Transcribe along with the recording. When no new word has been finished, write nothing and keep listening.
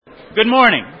Good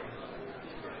morning.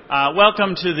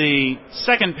 Welcome to the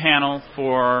second panel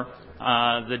for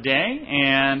the day,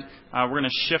 and we're going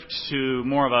to shift to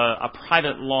more of a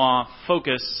private law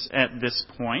focus at this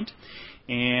point.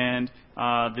 And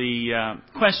the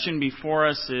question before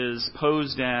us is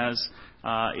posed as,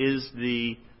 is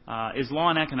law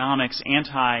and economics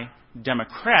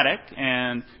anti-democratic?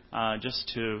 And just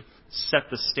to set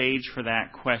the stage for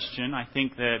that question, I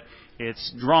think that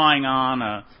it's drawing on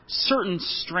a certain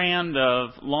strand of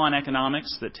law and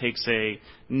economics that takes a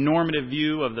normative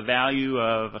view of the value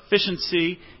of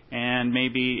efficiency and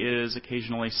maybe is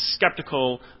occasionally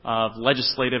skeptical of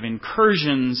legislative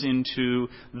incursions into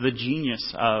the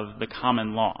genius of the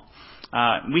common law.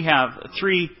 We have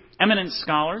three eminent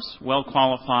scholars well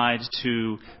qualified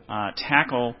to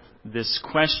tackle this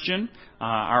question.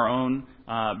 Our own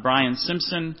Brian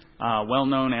Simpson, well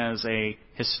known as a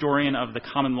historian of the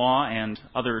common law and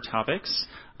other topics.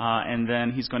 And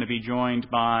then he's going to be joined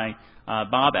by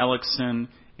Bob Ellickson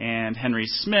and Henry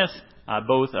Smith,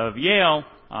 both of Yale,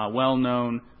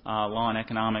 well-known law and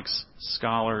economics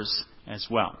scholars as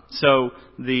well. So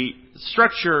the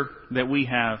structure that we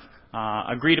have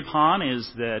agreed upon is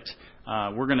that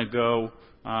we're going to go,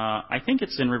 I think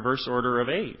it's in reverse order of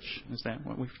age. Is that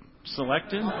what we've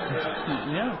selected?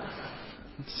 Yeah.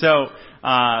 So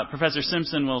Professor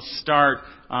Simpson will start,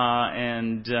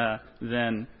 and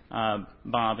then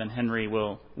Bob and Henry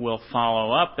will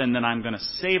follow up, and then I'm going to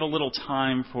save a little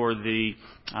time for the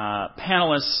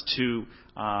panelists to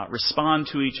respond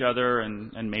to each other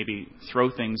and maybe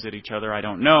throw things at each other. I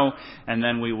don't know, and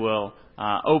then we will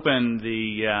open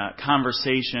the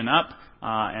conversation up.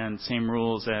 And same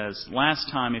rules as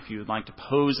last time. If you would like to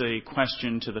pose a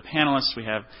question to the panelists, we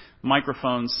have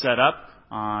microphones set up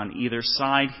on either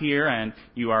side here, and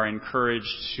you are encouraged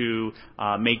to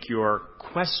make your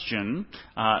question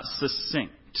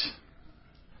succinct.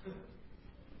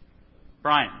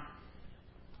 Brian.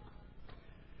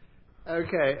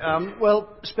 Okay.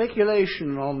 Well,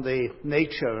 speculation on the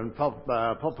nature and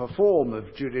proper form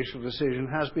of judicial decision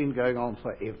has been going on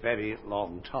for a very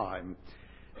long time.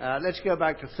 Let's go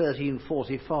back to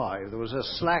 1345. There was a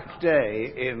slack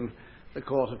day in the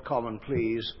Court of Common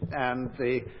Pleas, and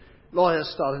the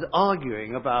lawyers started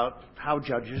arguing about how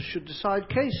judges should decide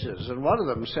cases. And one of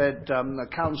them said, the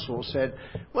counsel said,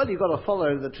 well, you've got to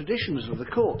follow the traditions of the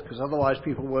court, because otherwise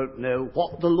people won't know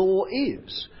what the law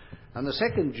is. And the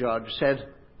second judge said,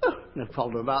 oh, no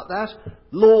problem about that.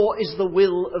 Law is the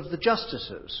will of the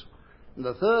justices. And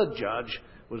the third judge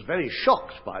was very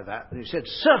shocked by that, and he said,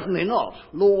 certainly not.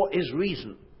 Law is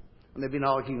reason. And they've been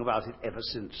arguing about it ever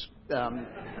since.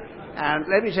 And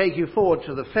let me take you forward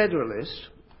to the Federalist,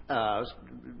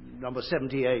 number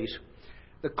 78.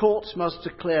 The courts must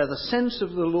declare the sense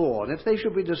of the law, and if they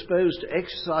should be disposed to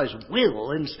exercise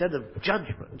will instead of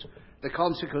judgment, the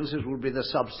consequences will be the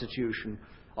substitution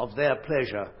of their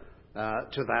pleasure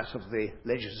to that of the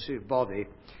legislative body.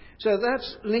 So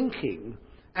that's linking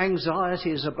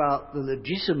anxieties about the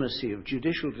legitimacy of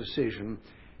judicial decision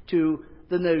to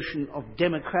the notion of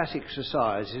democratic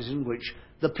societies in which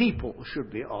the people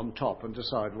should be on top and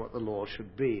decide what the law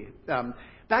should be.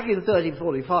 Back in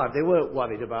 1345, they weren't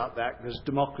worried about that because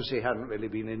democracy hadn't really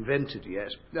been invented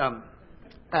yet.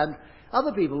 And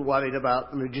other people worried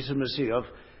about the legitimacy of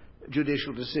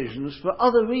judicial decisions for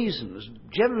other reasons.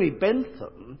 Jeremy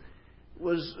Bentham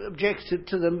was objected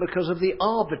to them because of the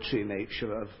arbitrary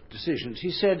nature of decisions. He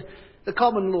said, the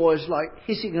common law is like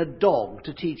hitting a dog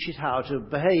to teach it how to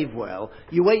behave well.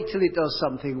 You wait till it does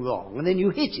something wrong, and then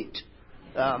you hit it.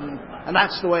 And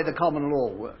that's the way the common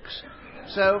law works.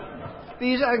 So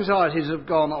these anxieties have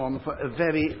gone on for a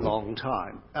very long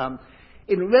time.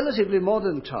 In relatively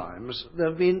modern times, there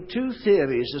have been two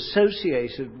theories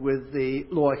associated with the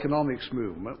law economics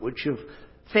movement which have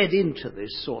fed into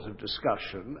this sort of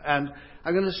discussion, and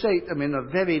I'm going to state them in a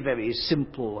very, very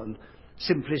simple and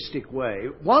simplistic way.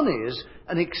 One is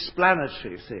an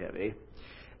explanatory theory.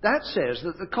 That says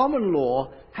that the common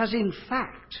law has in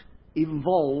fact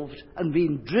evolved and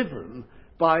been driven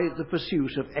by the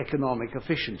pursuit of economic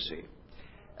efficiency.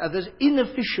 There's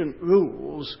inefficient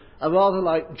rules are rather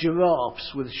like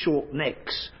giraffes with short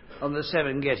necks on the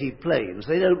Serengeti plains.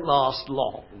 They don't last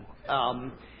long.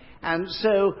 And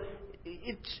so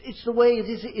it's the way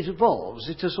it evolves.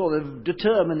 It's a sort of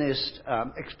determinist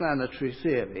explanatory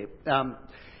theory.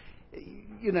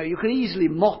 You can easily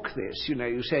mock this.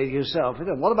 You say to yourself,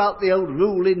 what about the old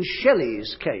rule in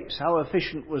Shelley's case? How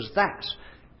efficient was that?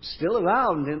 Still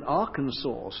around in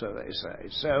Arkansas, so they say.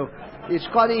 So it's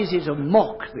quite easy to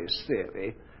mock this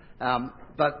theory.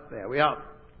 But there we are.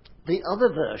 The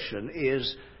other version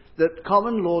is that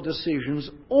common law decisions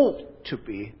ought to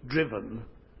be driven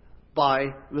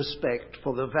by respect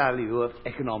for the value of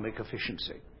economic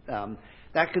efficiency.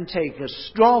 That can take a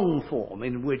strong form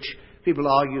in which people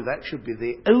argue that should be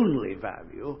the only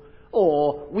value,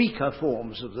 or weaker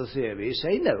forms of the theory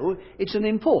say, no, it's an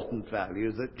important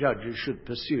value that judges should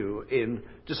pursue in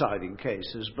deciding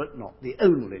cases, but not the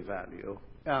only value.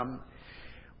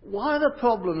 Why are there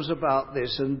problems about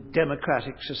this in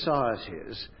democratic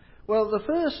societies? Well, the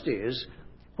first is,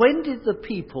 when did the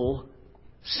people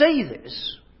say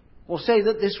this, or say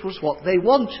that this was what they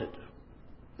wanted?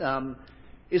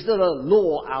 Is there a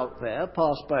law out there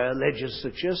passed by a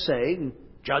legislature saying,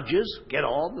 judges, get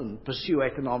on and pursue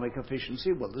economic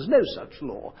efficiency? Well, there's no such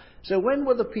law. So when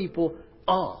were the people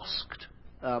asked?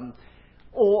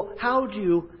 Or how do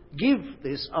you give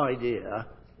this idea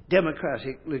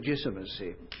democratic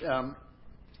legitimacy?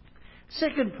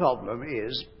 Second problem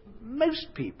is, most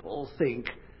people think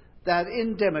that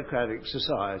in democratic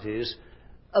societies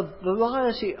a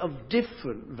variety of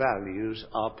different values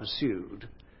are pursued,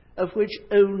 of which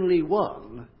only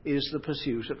one is the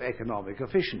pursuit of economic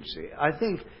efficiency. I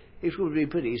think it would be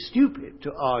pretty stupid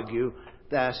to argue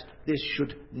that this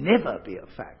should never be a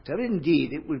factor.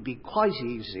 Indeed, it would be quite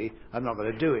easy, I'm not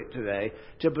going to do it today,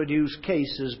 to produce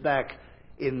cases back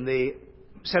in the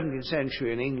 17th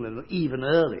century in England, or even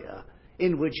earlier,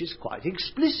 in which it's quite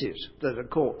explicit that a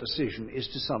court decision is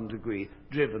to some degree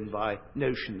driven by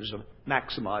notions of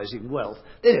maximising wealth.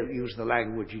 They don't use the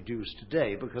language you use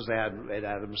today because they hadn't read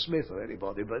Adam Smith or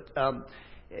anybody, but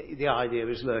the idea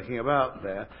is lurking about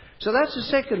there. So that's the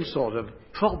second sort of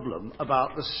problem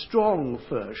about the strong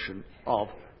version of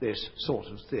this sort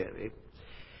of theory.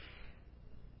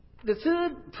 The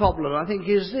third problem, I think,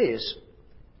 is this.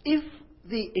 If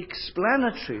the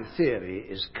explanatory theory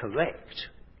is correct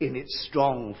in its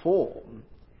strong form,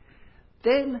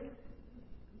 then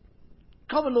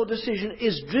common law decision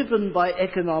is driven by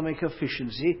economic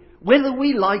efficiency, whether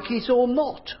we like it or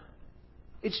not.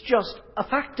 It's just a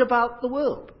fact about the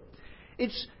world.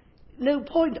 It's no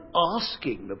point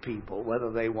asking the people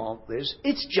whether they want this.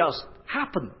 It just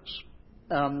happens.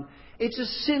 It's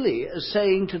as silly as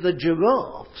saying to the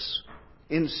giraffes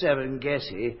in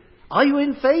Serengeti, are you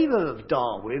in favour of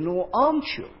Darwin or aren't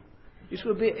you? This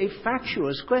would be a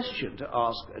fatuous question to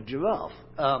ask a giraffe.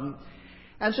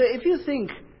 And so if you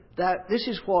think that this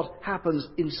is what happens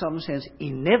in some sense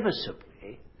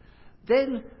inevitably,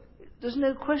 then there's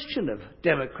no question of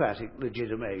democratic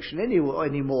legitimation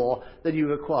any more than you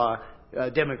require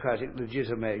democratic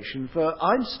legitimation for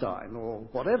Einstein or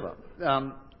whatever.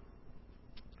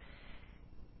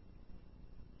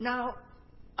 Now,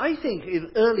 I think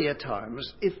in earlier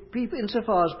times,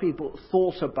 insofar as people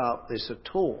thought about this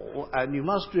at all, and you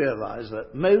must realise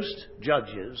that most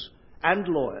judges and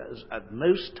lawyers at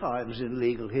most times in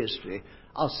legal history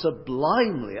are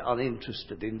sublimely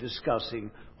uninterested in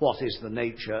discussing what is the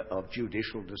nature of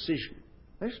judicial decision.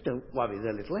 They just don't worry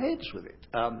their little heads with it.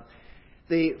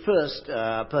 The first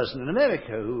person in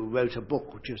America who wrote a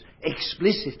book which was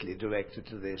explicitly directed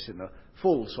to this in a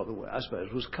full sort of way, I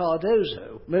suppose, was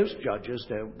Cardozo. Most judges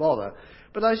don't bother.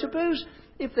 But I suppose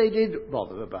if they did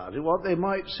bother about it, what they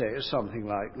might say is something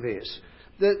like this,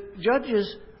 that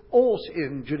judges ought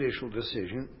in judicial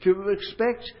decision to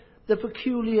respect the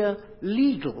peculiar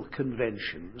legal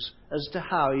conventions as to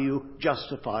how you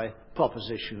justify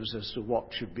propositions as to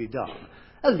what should be done.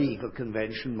 A legal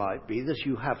convention might be that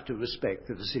you have to respect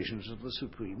the decisions of the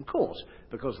Supreme Court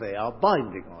because they are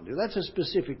binding on you. That's a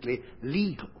specifically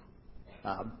legal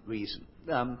reason.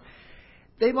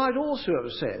 They might also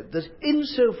have said that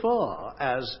insofar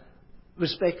as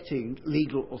respecting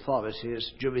legal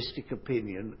authorities, juristic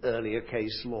opinion, earlier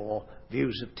case law,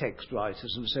 views of text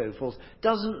writers and so forth,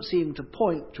 doesn't seem to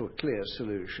point to a clear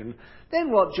solution,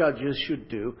 then what judges should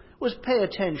do was pay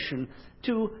attention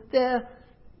to their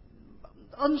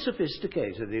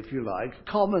unsophisticated, if you like,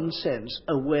 common sense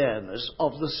awareness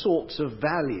of the sorts of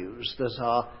values that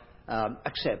are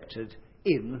accepted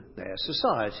in their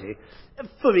society.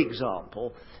 For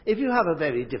example, if you have a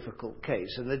very difficult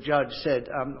case and the judge said,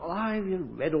 I've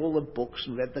read all the books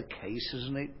and read the cases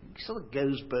and it sort of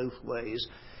goes both ways,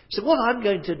 so what I'm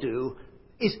going to do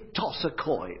is toss a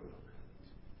coin.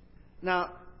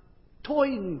 Now,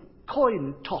 coin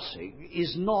tossing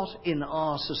is not in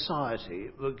our society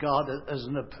regarded as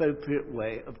an appropriate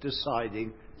way of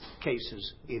deciding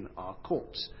cases in our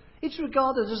courts. It's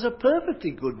regarded as a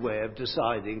perfectly good way of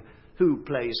deciding who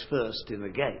plays first in a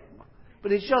game.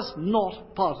 But it's just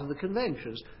not part of the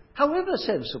conventions. However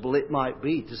sensible it might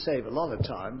be to save a lot of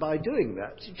time by doing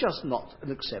that, it's just not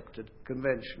an accepted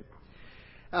convention.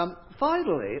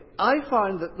 Finally, I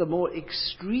find that the more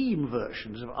extreme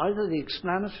versions of either the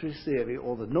explanatory theory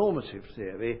or the normative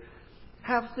theory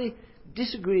have the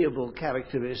disagreeable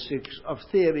characteristics of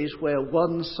theories where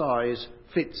one size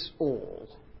fits all.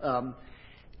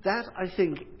 That, I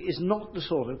think, is not the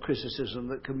sort of criticism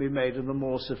that can be made in the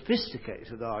more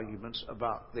sophisticated arguments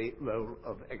about the role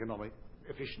of economic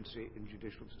efficiency in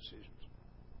judicial decisions.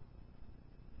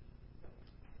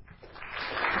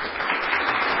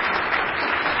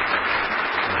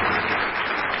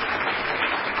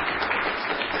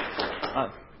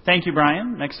 Thank you,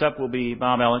 Brian. Next up will be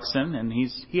Bob Ellickson, and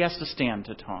he has to stand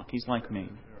to talk. He's like me.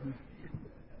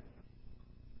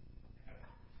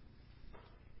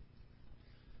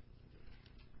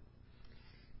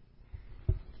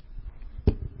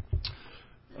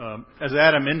 As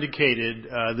Adam indicated,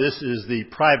 this is the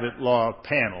private law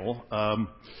panel.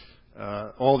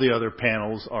 All the other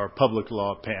panels are public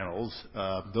law panels.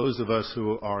 Those of us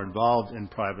who are involved in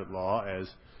private law, as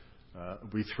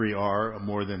we three are,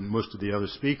 more than most of the other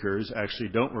speakers, actually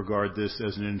don't regard this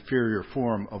as an inferior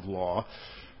form of law.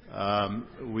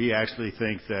 We actually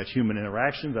think that human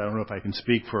interactions, I don't know if I can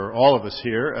speak for all of us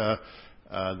here,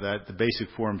 that the basic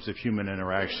forms of human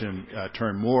interaction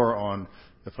turn more on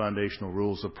the foundational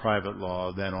rules of private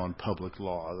law than on public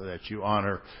law, that you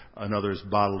honor another's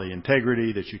bodily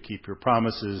integrity, that you keep your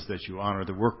promises, that you honor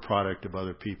the work product of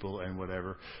other people and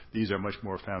whatever. These are much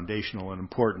more foundational and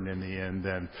important in the end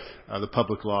than the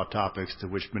public law topics to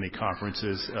which many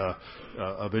conferences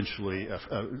eventually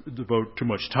devote too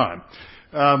much time.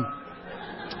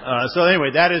 So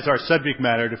anyway, that is our subject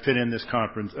matter to fit in this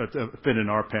conference, fit in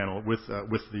our panel with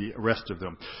the rest of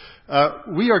them.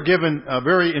 We are given a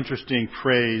very interesting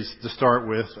phrase to start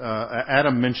with.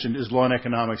 Adam mentioned, is law and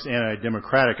economics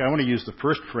anti-democratic? I want to use the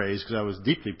first phrase because I was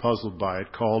deeply puzzled by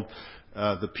it, called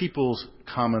the people's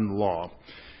common law.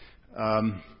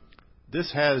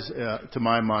 This has, to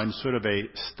my mind, sort of a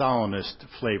Stalinist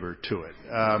flavor to it.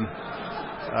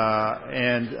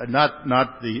 And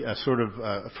not the sort of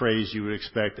phrase you would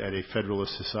expect at a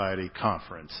Federalist Society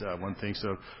conference. One thinks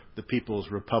of the People's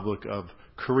Republic of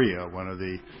Korea, one of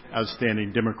the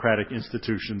outstanding democratic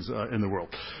institutions in the world.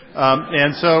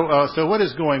 And so what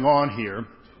is going on here?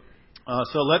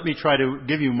 So let me try to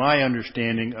give you my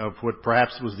understanding of what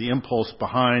perhaps was the impulse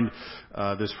behind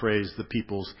this phrase, the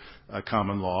people's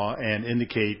common law, and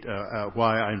indicate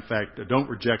why I, in fact, don't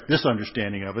reject this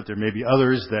understanding of it. There may be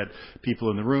others that people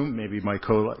in the room, maybe my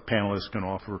co-panelists can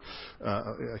offer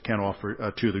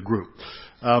to the group.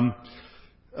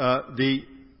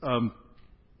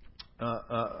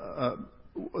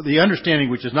 The understanding,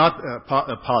 which is not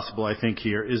possible, I think,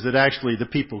 here, is that actually the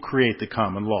people create the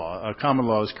common law. Common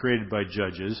law is created by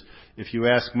judges. If you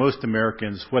ask most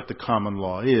Americans what the common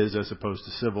law is, as opposed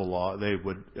to civil law, they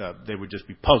would just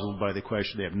be puzzled by the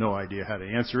question. They have no idea how to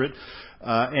answer it,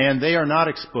 and they are not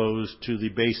exposed to the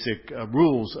basic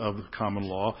rules of common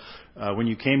law. When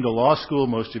you came to law school,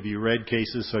 most of you read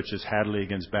cases such as Hadley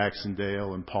against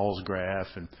Baxendale and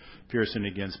Palsgraf and Pearson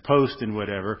against Post and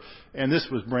whatever, and this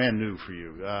was brand new for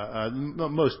you.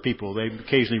 Most people, they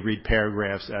occasionally read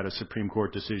paragraphs out of Supreme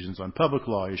Court decisions on public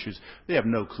law issues. They have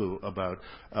no clue about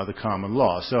the common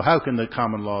law. So how can the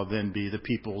common law then be the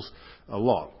people's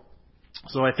law?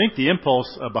 So I think the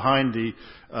impulse behind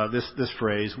this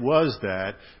phrase was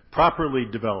that, properly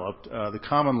developed, the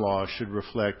common law should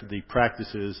reflect the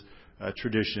practices,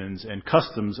 traditions, and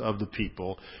customs of the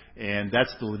people, and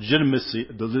that's the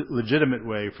legitimate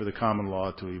way for the common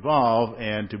law to evolve,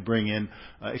 and to bring in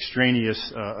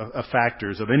extraneous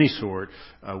factors of any sort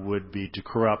would be to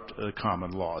corrupt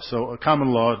common law. So a common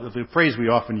law, the phrase we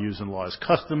often use in law is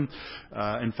custom.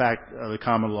 In fact, the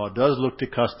common law does look to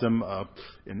custom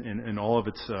in all of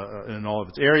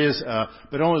its areas,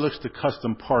 but only looks to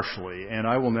custom partially. And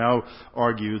I will now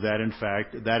argue that, in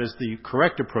fact, that is the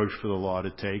correct approach for the law to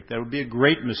take. That would be a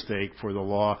great mistake for the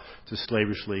law to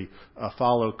slavishly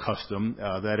follow custom,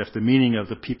 that if the meaning of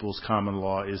the people's common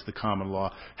law is the common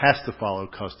law has to follow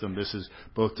custom, this is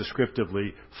both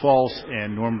descriptively false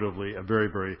and normatively a very,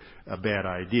 very bad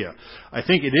idea. I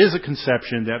think it is a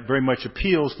conception that very much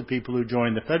appeals to people who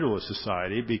join the Federalist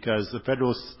Society, because the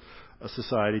Federalist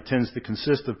Society tends to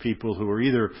consist of people who are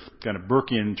either kind of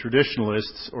Burkean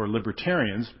traditionalists or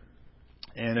libertarians.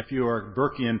 And if you are a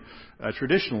Burkean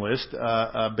traditionalist,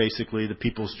 basically the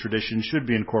people's tradition should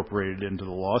be incorporated into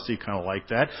the law, so you kind of like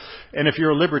that. And if you're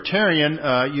a libertarian,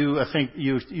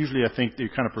 usually I think you're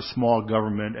kind of for small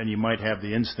government, and you might have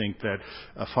the instinct that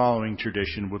following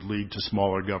tradition would lead to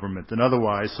smaller government than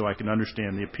otherwise, so I can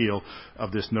understand the appeal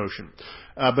of this notion.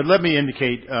 But let me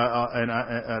indicate why,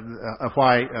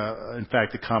 in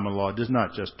fact, the common law does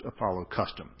not just follow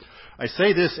custom. I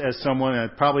say this as someone,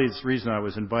 and probably it's the reason I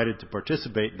was invited to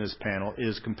participate in this panel,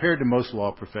 is compared to most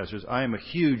law professors, I am a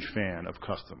huge fan of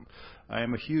custom. I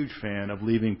am a huge fan of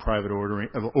leaving private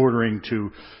ordering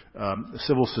to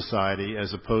civil society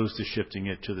as opposed to shifting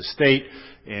it to the state,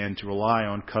 and to rely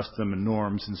on custom and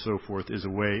norms and so forth is a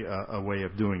way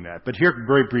of doing that. But here,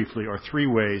 very briefly, are three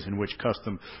ways in which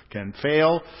custom can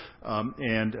fail,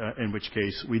 and in which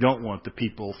case we don't want the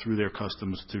people through their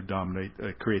customs to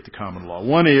create the common law.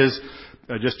 One is,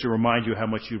 just to remind you how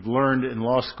much you've learned in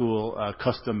law school,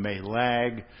 custom may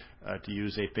lag, to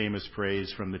use a famous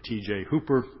phrase from the T.J.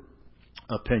 Hooper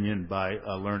opinion by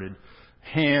a learned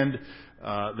hand.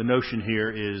 The notion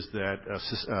here is that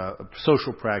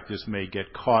social practice may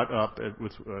get caught up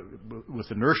with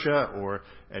inertia or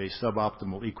at a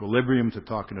suboptimal equilibrium, to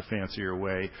talk in a fancier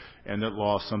way, and that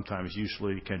law sometimes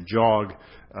usually can jog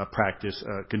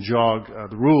the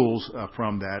rules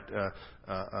from that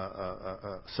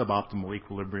suboptimal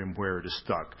equilibrium where it is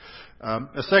stuck.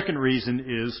 A second reason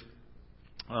is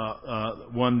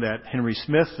one that Henry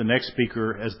Smith, the next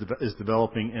speaker, is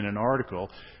developing in an article,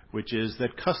 which is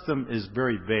that custom is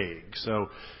very vague. So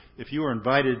if you are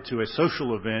invited to a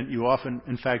social event, you often,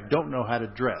 in fact, don't know how to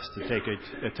dress. To take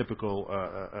a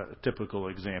typical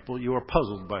example, you are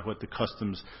puzzled by what the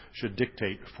customs should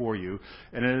dictate for you.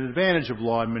 And an advantage of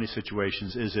law in many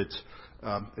situations is it's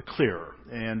clearer.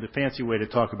 And the fancy way to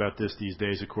talk about this these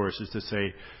days, of course, is to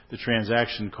say the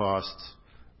transaction costs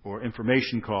or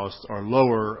information costs are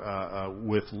lower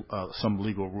with some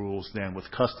legal rules than with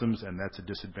customs, and that's a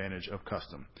disadvantage of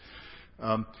custom.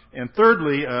 And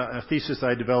thirdly, a thesis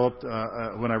I developed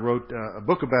when I wrote a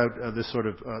book about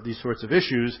these sorts of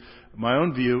issues. My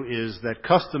own view is that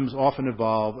customs often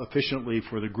evolve efficiently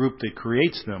for the group that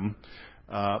creates them,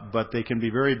 but they can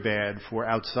be very bad for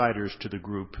outsiders to the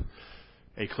group.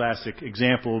 A classic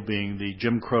example being the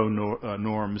Jim Crow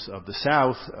norms of the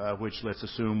South, which let's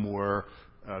assume were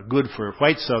good for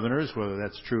white Southerners. Whether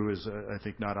that's true is, I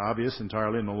think, not obvious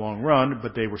entirely in the long run,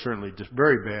 but they were certainly just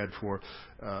very bad for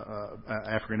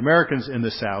African Americans in the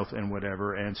South and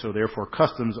whatever, and so therefore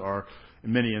customs are,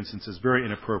 in many instances, very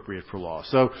inappropriate for law.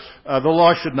 So the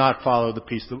law should not follow the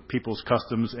people's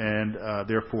customs, and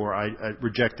therefore I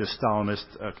reject this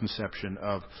Stalinist conception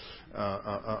of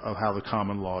how the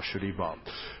common law should evolve.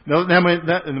 Now, in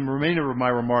the remainder of my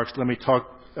remarks, let me turn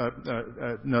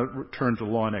to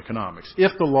law and economics.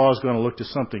 If the law is going to look to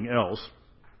something else,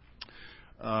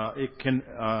 it can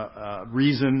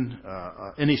reason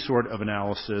any sort of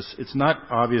analysis. It's not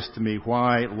obvious to me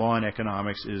why law and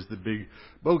economics is the big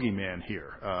bogeyman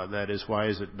here. That is, why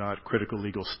is it not critical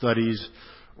legal studies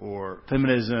or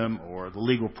feminism or the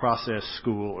legal process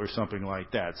school or something like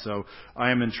that? So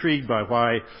I am intrigued by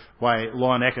why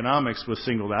law and economics was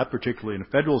singled out, particularly in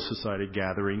a Federalist Society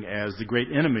gathering, as the great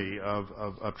enemy of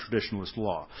traditionalist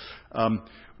law.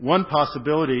 One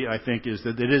possibility, I think, is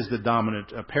that it is the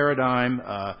dominant paradigm.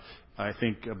 I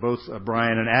think both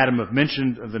Brian and Adam have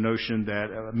mentioned the notion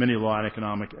that many law and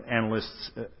economic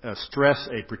analysts stress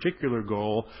a particular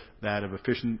goal, that of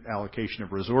efficient allocation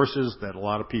of resources, that a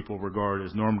lot of people regard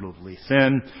as normatively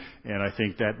thin, and I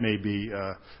think that may be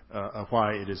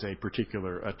why it is a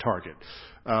particular target.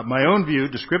 My own view,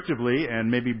 descriptively, and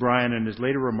maybe Brian in his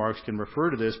later remarks can refer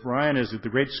to this, Brian is the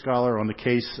great scholar on the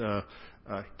case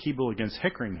Keeble against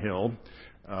Hickering Hill,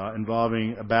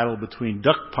 involving a battle between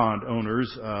duck pond owners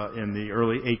in the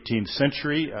early 18th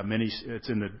century. It's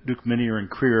in the Duke Minier and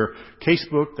Creer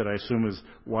casebook that I assume is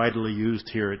widely used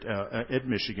here at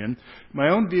Michigan. My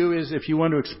own view is, if you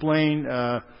want to explain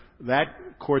that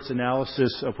court's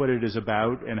analysis of what it is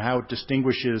about and how it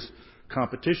distinguishes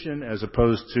competition as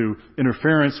opposed to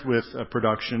interference with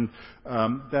production,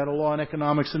 that a law and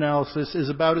economics analysis is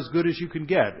about as good as you can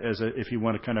get if you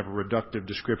want a kind of a reductive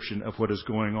description of what is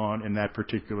going on in that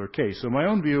particular case. So my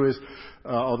own view is,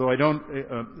 although I don't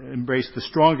embrace the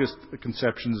strongest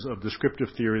conceptions of descriptive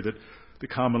theory, that the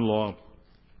common law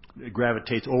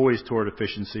gravitates always toward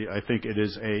efficiency, I think it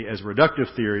is as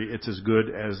reductive theory, it's as good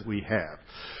as we have.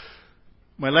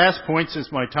 My last point, since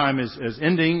my time is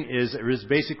ending, is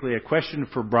basically a question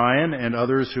for Brian and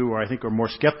others who I think are more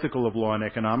skeptical of law and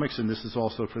economics, and this is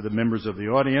also for the members of the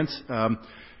audience,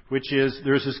 which is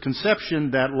there's this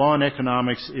conception that law and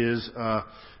economics is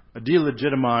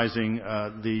delegitimizing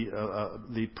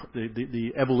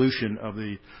the evolution of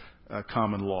the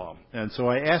common law. And so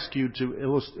I ask you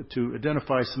to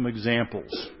identify some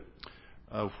examples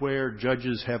of where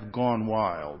judges have gone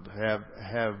wild,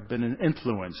 have been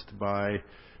influenced by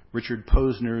Richard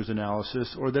Posner's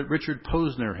analysis, or that Richard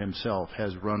Posner himself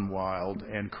has run wild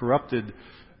and corrupted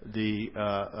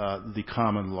the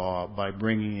common law by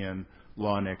bringing in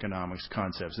law and economics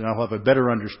concepts. And I'll have a better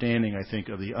understanding, I think,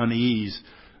 of the unease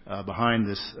behind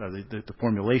this, the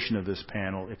formulation of this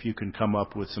panel, if you can come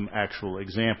up with some actual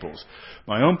examples.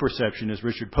 My own perception is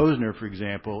Richard Posner, for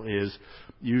example, is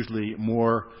usually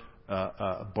more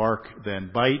bark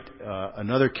than bite.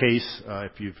 Another case,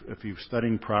 if you've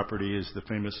studying property, is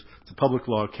it's a public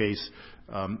law case,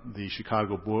 the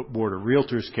Chicago Board of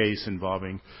Realtors case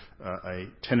involving a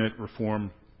tenant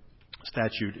reform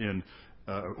statute in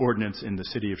ordinance in the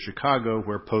city of Chicago,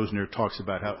 where Posner talks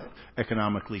about how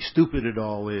economically stupid it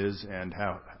all is and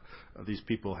how these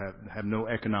people have no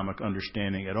economic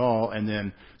understanding at all, and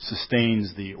then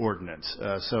sustains the ordinance.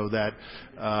 So that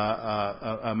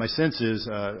my sense is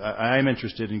I am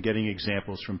interested in getting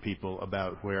examples from people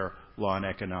about where law and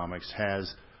economics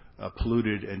has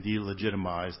polluted and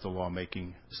delegitimized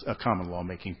the common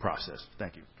lawmaking process.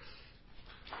 Thank you.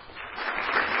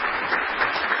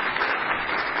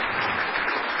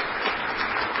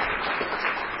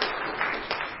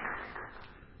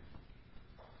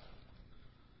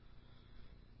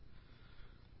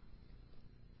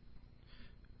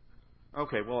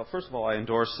 Okay, well, first of all, I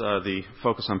endorse the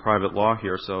focus on private law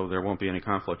here, so there won't be any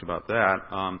conflict about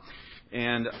that.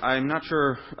 And I'm not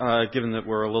sure, given that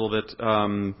we're a little bit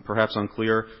perhaps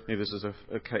unclear, maybe this is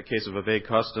a case of a vague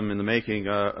custom in the making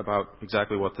about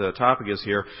exactly what the topic is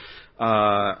here.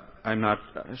 I'm not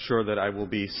sure that I will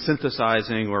be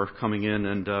synthesizing or coming in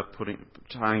and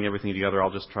tying everything together.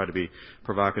 I'll just try to be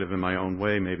provocative in my own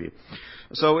way, maybe.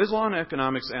 So is law and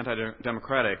economics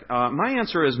anti-democratic? My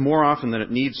answer is more often than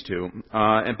it needs to,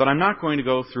 but I'm not going to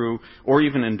go through or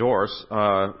even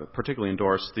particularly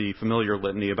endorse the familiar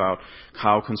litany about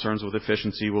how concerns with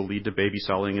efficiency will lead to baby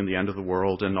selling and the end of the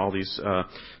world and all these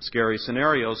scary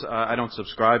scenarios. I don't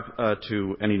subscribe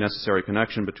to any necessary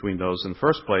connection between those in the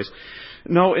first place.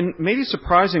 No, and maybe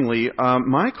surprisingly,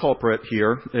 my culprit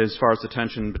here, as far as the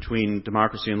tension between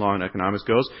democracy and law and economics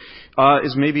goes,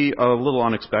 is maybe a little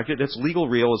unexpected. It's legal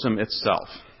realism itself.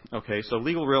 Okay, so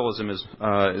legal realism is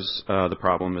the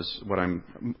problem, is what I'm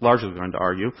largely going to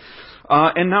argue.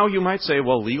 And now you might say,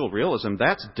 well, legal realism,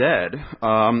 that's dead.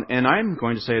 And I'm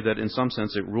going to say that in some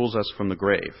sense it rules us from the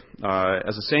grave.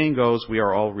 As the saying goes, we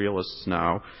are all realists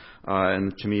now,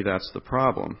 and to me that's the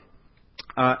problem.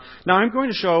 Now, I'm going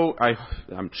to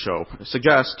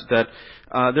suggest that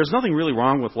there's nothing really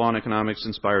wrong with law and economics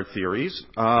inspired theories,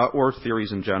 or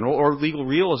theories in general, or legal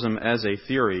realism as a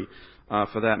theory,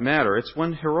 for that matter. It's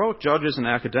when heroic judges and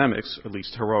academics, at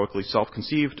least heroically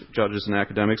self-conceived judges and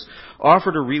academics,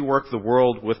 offer to rework the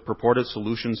world with purported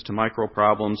solutions to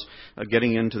micro-problems,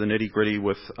 getting into the nitty-gritty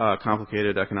with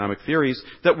complicated economic theories,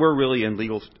 that we're really in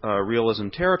legal realism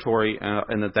territory,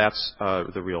 and that's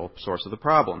the real source of the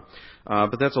problem.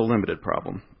 But that's a limited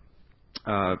problem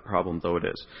though it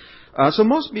is. So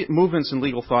most movements in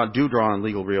legal thought do draw on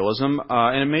legal realism,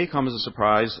 and it may come as a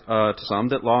surprise to some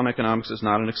that law and economics is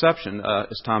not an exception.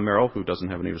 As Tom Merrill, who doesn't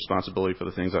have any responsibility for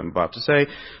the things I'm about to say,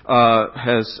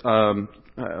 has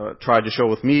tried to show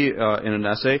with me in an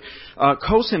essay,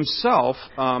 Coase himself,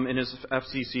 in his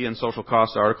FCC and social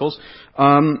cost articles,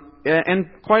 and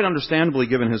quite understandably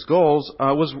given his goals,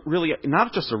 was really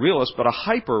not just a realist, but a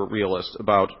hyper-realist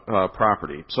about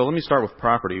property. So let me start with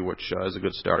property, which is a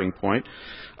good starting point.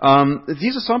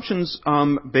 These assumptions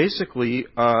basically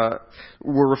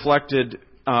were reflected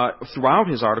throughout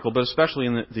his article, but especially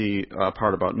in the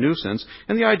part about nuisance.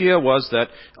 And the idea was that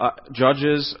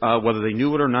judges, whether they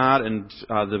knew it or not, and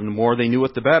the more they knew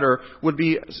it, the better, would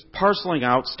be parceling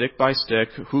out stick by stick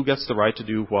who gets the right to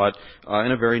do what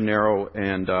in a very narrow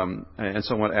and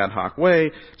somewhat ad hoc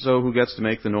way. So who gets to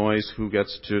make the noise, who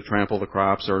gets to trample the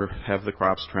crops or have the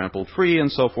crops trampled free,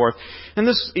 and so forth. And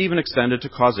this even extended to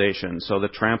causation, so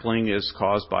that trampling is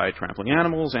caused by trampling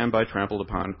animals and by trampled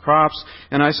upon crops.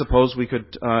 And I suppose we could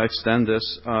extend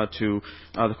this to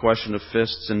the question of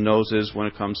fists and noses when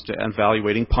it comes to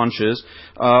evaluating punches,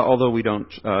 although we don't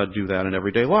do that in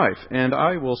everyday life. And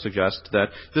I will suggest that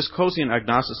this Coasean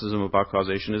agnosticism about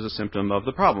causation is a symptom of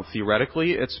the problem.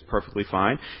 Theoretically, it's perfectly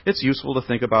fine. It's useful to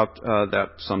think about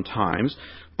that sometimes.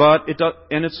 But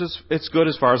it's good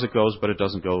as far as it goes, but it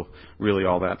doesn't go really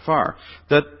all that far.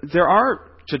 That there are,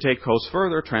 to take Coase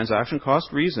further, transaction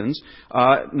cost reasons,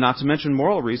 not to mention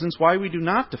moral reasons, why we do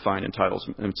not define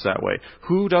entitlements that way.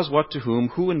 Who does what to whom,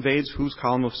 who invades whose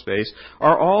column of space,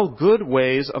 are all good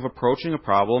ways of approaching a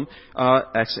problem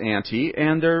ex ante,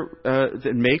 and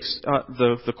it makes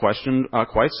the question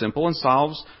quite simple and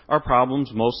solves our problems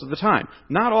most of the time.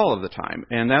 Not all of the time,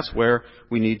 and that's where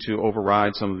we need to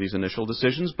override some of these initial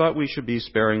decisions, but we should be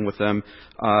sparing with them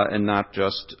and not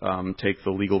just take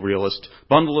the legal realist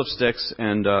bundle of sticks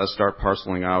and start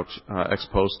parceling out ex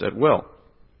post at will.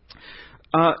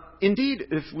 Indeed,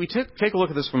 if we take a look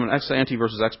at this from an ex ante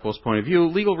versus ex post point of view,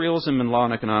 legal realism and law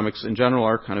and economics in general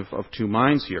are kind of two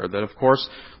minds here. That, of course,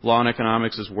 law and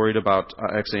economics is worried about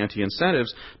ex ante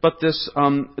incentives, but this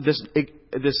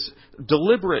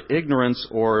deliberate ignorance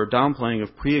or downplaying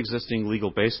of pre-existing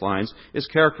legal baselines is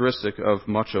characteristic of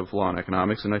much of law and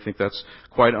economics, and I think that's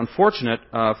quite unfortunate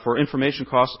for information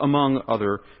costs, among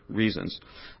other reasons.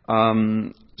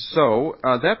 So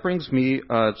that brings me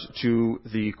to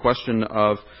the question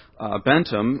of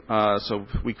Bentham. So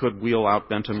we could wheel out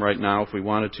Bentham right now if we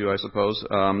wanted to, I suppose,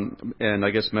 and I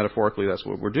guess metaphorically that's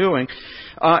what we're doing.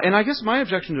 And I guess my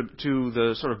objection to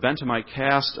the sort of Benthamite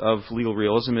cast of legal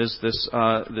realism is this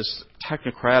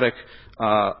technocratic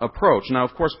approach. Now,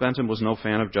 of course, Bentham was no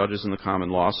fan of judges in the common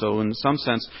law, so in some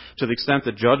sense, to the extent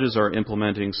that judges are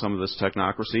implementing some of this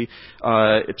technocracy,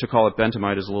 to call it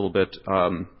Benthamite is a little bit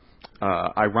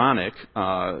ironic,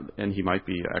 and he might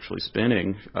be actually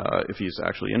spinning if he's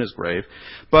actually in his grave.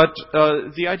 But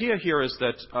the idea here is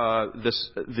that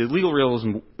the legal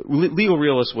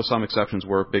realists, with some exceptions,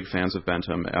 were big fans of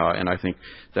Bentham, and I think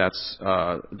that's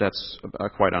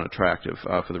quite unattractive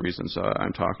for the reasons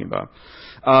I'm talking about.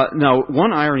 Now,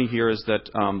 one irony here is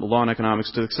that law and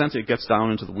economics, to the extent it gets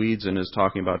down into the weeds and is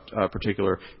talking about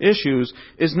particular issues,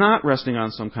 is not resting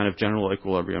on some kind of general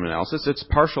equilibrium analysis. It's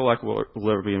partial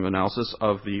equilibrium analysis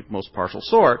of the most partial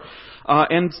sort.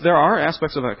 And there are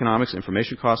aspects of economics,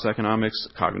 information cost economics,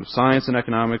 cognitive science in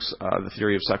economics, the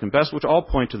theory of second best, which all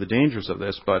point to the dangers of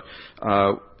this, but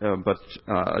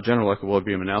a general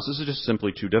equilibrium analysis is just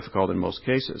simply too difficult in most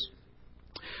cases.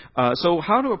 So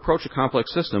how to approach a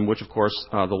complex system, which of course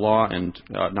the law and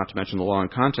not to mention the law in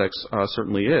context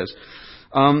certainly is.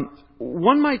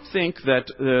 One might think that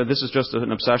this is just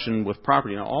an obsession with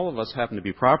property. Now, all of us happen to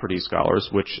be property scholars,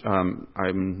 which I'm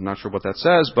not sure what that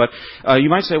says, but you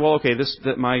might say, well, okay,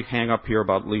 my hang-up here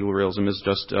about legal realism is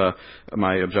just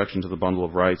my objection to the bundle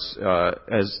of rights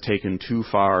as taken too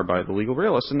far by the legal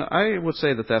realists, and I would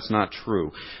say that that's not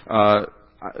true.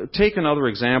 Take another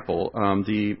example,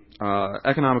 the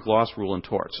economic loss rule in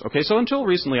torts. Okay, so until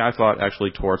recently I thought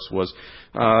actually torts was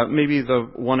maybe the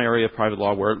one area of private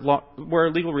law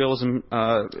where legal realism, is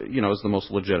the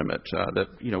most legitimate. That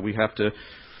we have to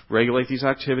regulate these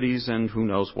activities and who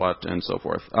knows what and so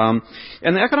forth. And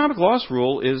the economic loss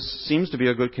rule seems to be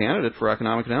a good candidate for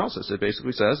economic analysis. It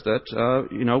basically says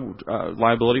that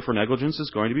liability for negligence is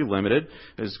going to be limited,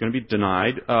 is going to be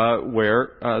denied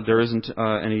where there isn't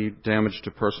any damage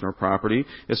to person or property.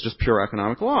 It's just pure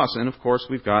economic loss. And of course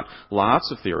we've got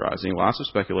lots of theorizing, lots of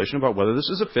speculation about whether this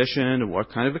is efficient and what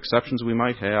kind of exceptions we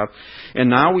might have. And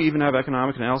now we even have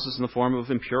economic analysis in the form of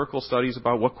empirical studies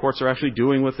about what courts are actually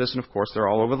doing with this, and of course they're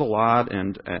all over the lot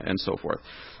and so forth.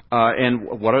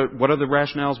 And what are the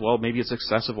rationales? Well, maybe it's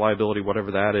excessive liability,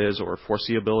 whatever that is, or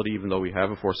foreseeability, even though we have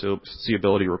a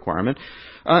foreseeability requirement.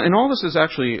 And all this is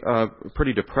actually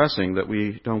pretty depressing that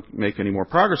we don't make any more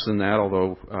progress than that,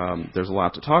 although there's a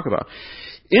lot to talk about.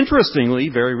 Interestingly,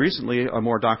 very recently, a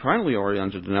more doctrinally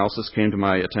oriented analysis came to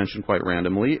my attention quite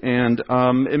randomly, and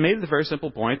it made the very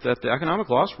simple point that the economic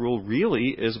loss rule really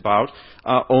is about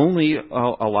only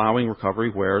allowing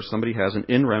recovery where somebody has an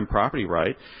in rem property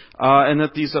right, and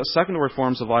that these secondary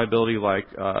forms of liability, like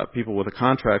people with a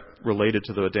contract related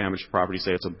to the damaged property,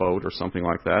 say it's a boat or something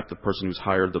like that, the person who's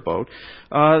hired the boat,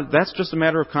 that's just a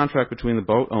matter of contract between the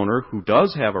boat owner, who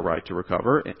does have a right to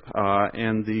recover,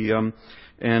 and the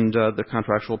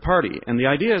contractual party. And the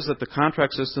idea is that the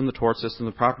contract system, the tort system,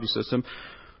 the property system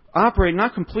operate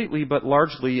not completely but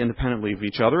largely independently of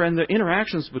each other, and the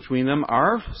interactions between them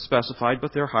are specified,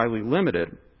 but they're highly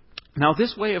limited. Now,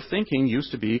 this way of thinking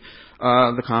used to be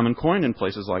the common coin in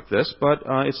places like this, but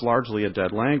it's largely a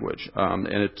dead language, and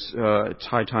it's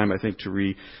high time, I think, to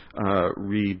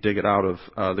re-dig it out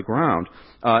of the ground.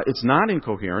 It's not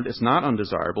incoherent. It's not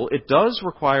undesirable. It does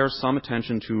require some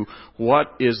attention to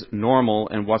what is normal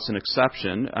and what's an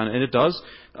exception, and it does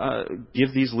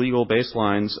give these legal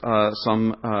baselines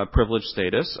some privileged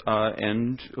status,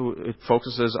 and it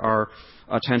focuses our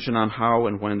attention on how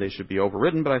and when they should be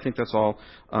overridden, but I think that's all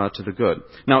to the good.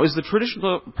 Now, is the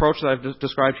traditional approach that I've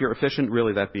described here efficient?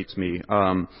 Really, that beats me.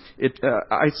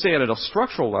 I'd say at a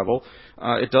structural level,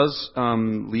 it does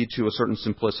lead to a certain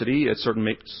simplicity. It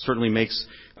certainly makes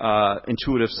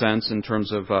intuitive sense in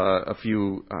terms of a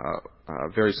few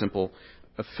very simple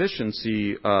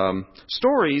efficiency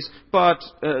stories, but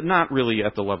not really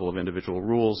at the level of individual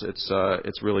rules.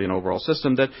 It's really an overall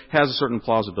system that has a certain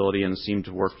plausibility and seemed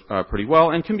to work pretty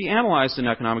well and can be analyzed in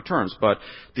economic terms. But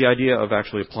the idea of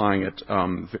actually applying it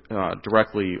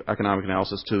directly, economic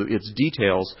analysis, to its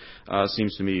details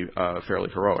seems to me fairly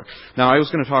heroic. Now, I was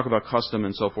going to talk about custom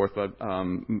and so forth, but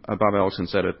Bob Ellickson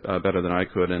said it better than I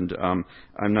could, and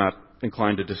I'm not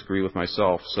inclined to disagree with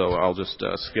myself, so I'll just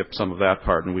skip some of that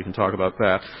part and we can talk about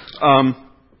that.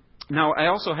 Now, I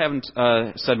also haven't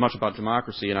said much about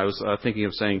democracy, and I was thinking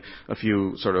of saying a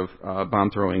few sort of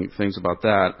bomb-throwing things about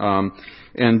that,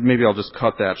 and maybe I'll just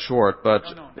cut that short. But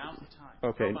no, now's the time.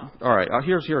 Okay, all right.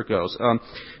 Here it goes.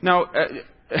 Now.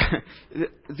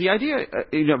 The idea,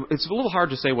 it's a little hard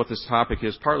to say what this topic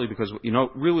is, partly because,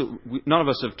 really, none of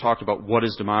us have talked about what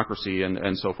is democracy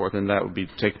and so forth, and that would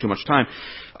take too much time.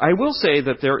 I will say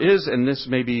that there is, and this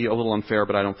may be a little unfair,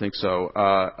 but I don't think so,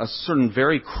 a certain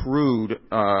very crude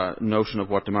notion of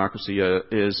what democracy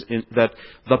is, that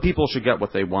the people should get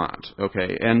what they want,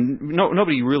 okay? And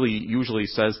nobody really usually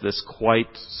says this quite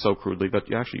so crudely, but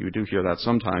actually you do hear that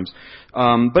sometimes.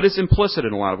 But it's implicit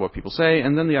in a lot of what people say,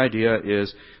 and then the idea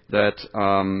is that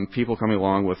people coming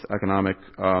along with economic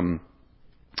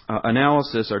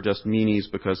analysis are just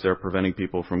meanies because they're preventing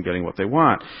people from getting what they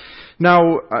want.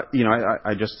 Now,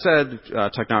 I just said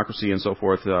technocracy and so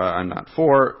forth I'm not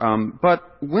for, but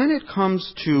when it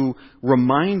comes to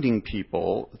reminding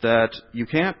people that you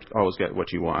can't always get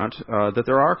what you want, that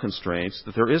there are constraints,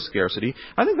 that there is scarcity,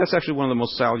 I think that's actually one of the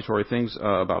most salutary things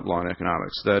about law and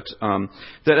economics,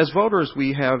 that as voters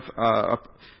we have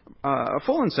a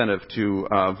full incentive to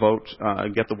vote,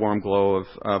 get the warm glow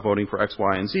of voting for X,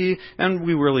 Y, and Z, and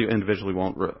we really individually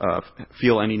won't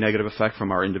feel any negative effect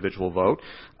from our individual vote.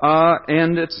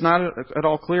 And it's not at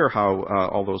all clear how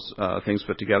all those things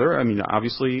fit together. I mean,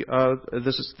 obviously,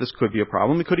 this could be a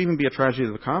problem. It could even be a tragedy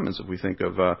of the commons if we think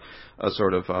of a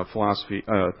sort of philosophy.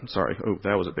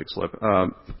 That was a big slip.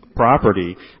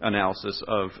 Property analysis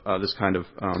of this kind of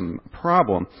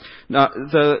problem. Now,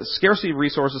 the scarcity of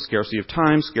resources, scarcity of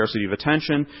time, scarcity of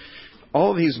attention,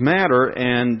 all of these matter,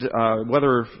 and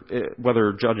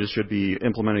whether judges should be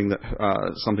implementing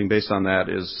something based on that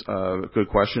is a good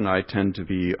question. I tend to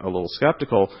be a little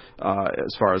skeptical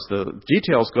as far as the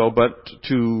details go, but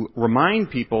to remind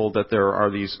people that there are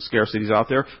these scarcities out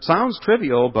there sounds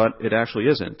trivial, but it actually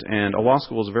isn't. And a law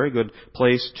school is a very good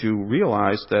place to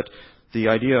realize that the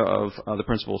idea of the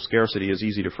principle of scarcity is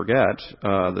easy to forget.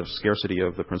 The scarcity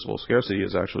of the principle of scarcity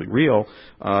is actually real,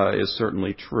 is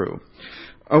certainly true.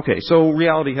 Okay, so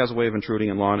reality has a way of intruding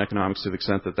in law and economics to the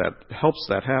extent that helps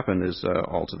that happen is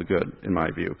all to the good, in my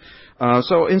view.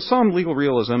 So in some legal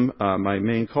realism, my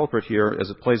main culprit here, as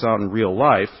it plays out in real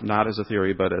life, not as a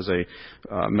theory but as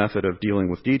a method of dealing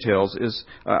with details, is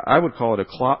I would call it a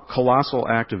colossal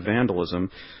act of vandalism.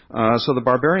 So the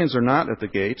barbarians are not at the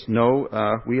gate.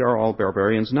 No, we are all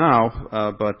barbarians now,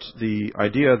 but the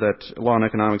idea that law and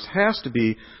economics has to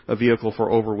be a vehicle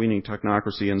for overweening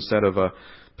technocracy instead of a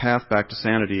path back to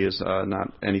sanity is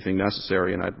not anything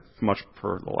necessary, and I'd much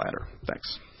prefer the latter.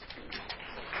 Thanks.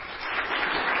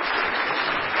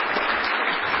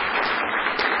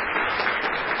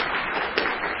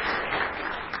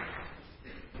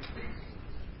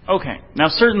 Okay. Now,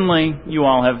 certainly you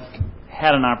all have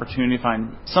had an opportunity to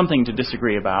find something to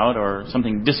disagree about or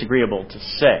something disagreeable to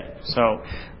say. So,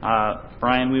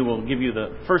 Brian, we will give you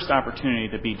the first opportunity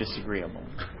to be disagreeable.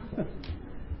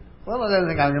 Well, I don't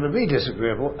think I'm going to be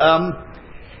disagreeable.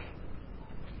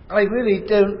 I really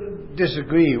don't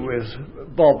disagree with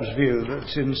Bob's view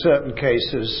that in certain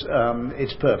cases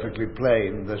it's perfectly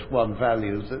plain that one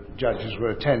value that judges were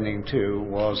attending to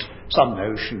was some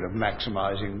notion of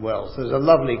maximizing wealth. There's a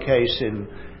lovely case in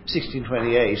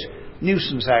 1628,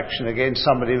 nuisance action against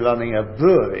somebody running a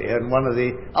brewery, and one of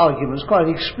the arguments quite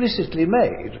explicitly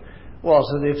made was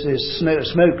that if this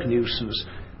smoke nuisance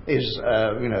is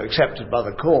accepted by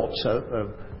the court, so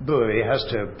the brewery has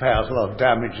to pay out a lot of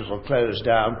damages or close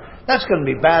down, that's going to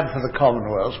be bad for the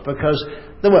Commonwealth because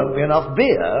there won't be enough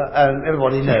beer, and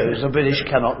everybody knows the British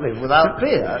cannot live without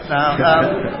beer. Now,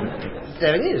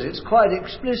 there it is, it's quite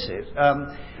explicit.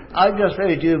 I'm just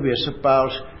very dubious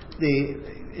about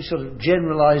the sort of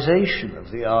generalization of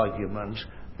the argument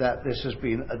that this has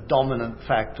been a dominant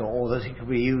factor or that it can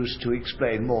be used to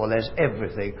explain more or less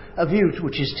everything, a view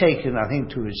which is taken, I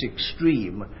think, to its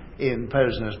extreme in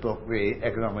Posner's book, The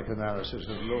Economic Analysis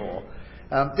of Law.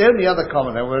 The only other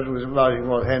comment I was writing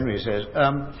what Henry says,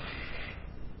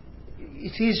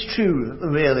 it is true that the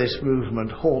realist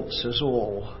movement haunts us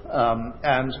all,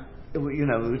 and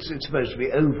it's supposed to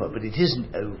be over, but it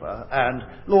isn't over. And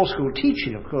law school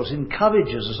teaching, of course,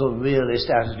 encourages a sort of realist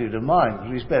attitude of mind,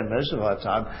 because we spend most of our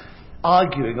time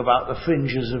arguing about the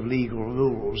fringes of legal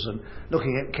rules and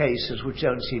looking at cases which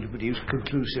don't seem to produce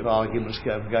conclusive arguments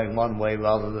going one way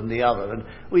rather than the other. And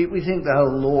we think the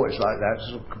whole law is like that,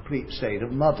 it's a complete state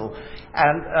of muddle.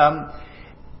 And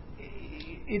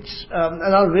it's an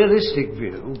unrealistic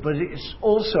view, but it's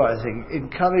also, I think,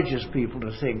 encourages people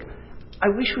to think, I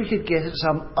wish we could get at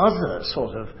some other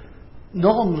sort of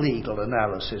non-legal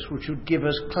analysis which would give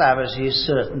us clarity,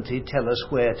 certainty, tell us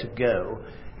where to go,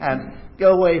 and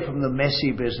go away from the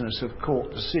messy business of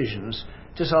court decisions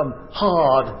to some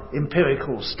hard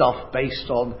empirical stuff based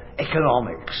on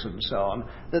economics and so on.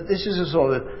 That this is a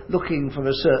sort of looking for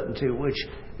a certainty which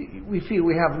we feel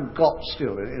we haven't got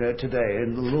still today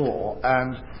in the law,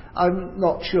 and I'm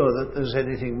not sure that there's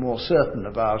anything more certain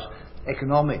about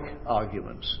economic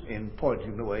arguments in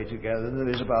pointing the way together than there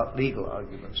is about legal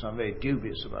arguments. I'm very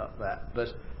dubious about that, but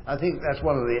I think that's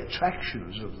one of the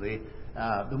attractions of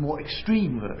the more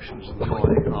extreme versions of the law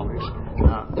economics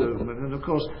movement. And of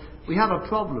course, we have a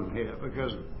problem here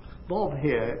because Bob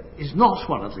here is not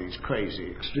one of these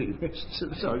crazy extremists,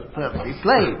 so it's perfectly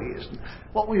plain he isn't.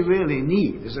 What we really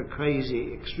need is a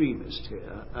crazy extremist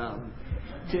here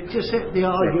to set the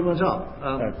argument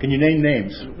up. Can you name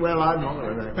names? Well, I'm not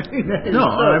going to name any names. No,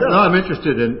 I'm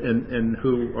interested in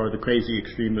who are the crazy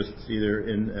extremists, either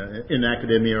in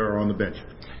academia or on the bench.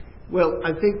 Well,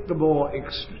 I think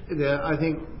I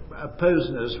think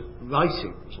Posner's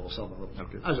writings, or some of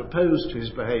them, as opposed to his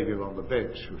behaviour on the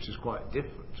bench, which is quite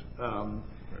different,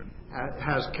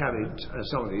 has carried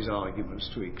some of these arguments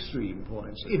to extreme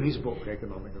points in his book,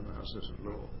 Economic Analysis of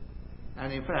Law.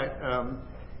 And in fact,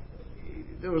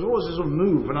 there was always a sort of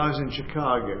move when I was in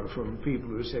Chicago from people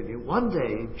who said, one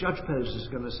day Judge Posner's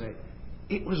going to say,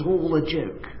 it was all a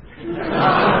joke.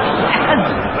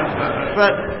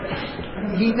 But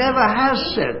he never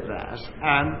has said that,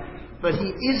 but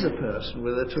he is a person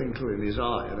with a twinkle in his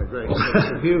eye and a great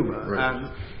sense of humour, right.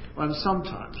 And one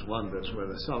sometimes wonders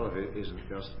whether some of it isn't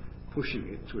just pushing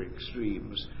it to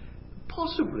extremes,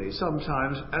 possibly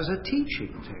sometimes as a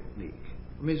teaching technique.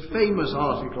 I mean, his famous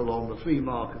article on the free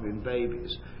market in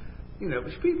babies,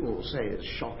 which people will say is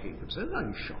shocking, and say,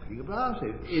 nothing shocking about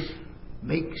it. It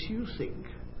makes you think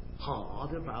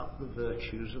hard about the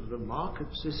virtues of the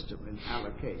market system in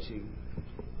allocating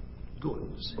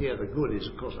goods. Here the good is,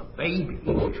 of course, a baby,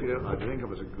 which we don't like to think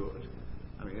of as a good.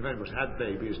 I mean, if anyone's had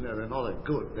babies, no, they're not a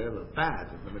good, they're a bad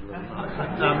in the middle of the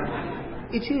night.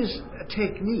 It is a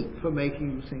technique for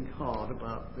making you think hard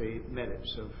about the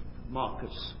merits of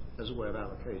markets as a way of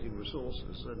allocating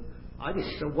resources. And I think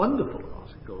it's a wonderful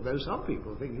article, though some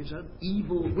people think it's an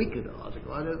evil, wicked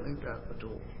article. I don't think that at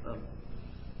all.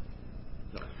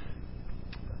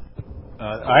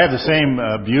 I have the same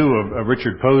view of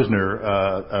Richard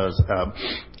Posner's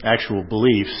actual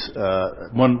beliefs.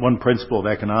 One principle of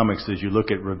economics is you look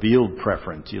at revealed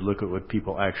preference. You look at what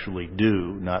people actually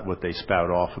do, not what they spout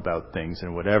off about things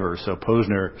and whatever. So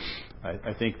Posner,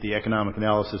 I think the economic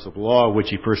analysis of law, which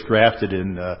he first drafted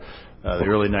in the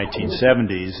early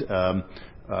 1970s,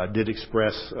 did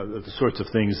express the sorts of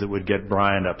things that would get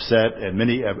Brian upset, and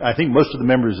I think most of the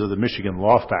members of the Michigan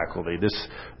law faculty, this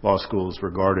law school is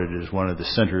regarded as one of the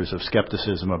centers of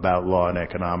skepticism about law and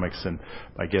economics, and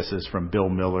my guess is from Bill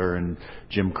Miller and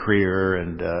Jim Creer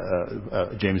and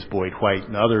James Boyd White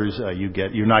and others,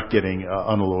 you're not getting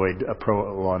unalloyed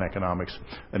pro-law and economics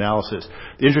analysis.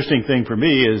 The interesting thing for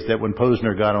me is that when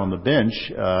Posner got on the bench,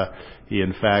 he,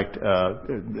 in fact,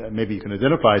 maybe you can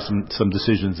identify some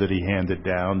decisions that he handed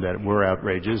down that were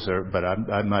outrageous, but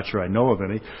I'm not sure I know of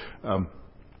any.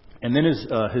 And then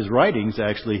his writings,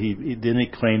 actually, he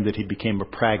claimed that he became a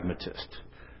pragmatist.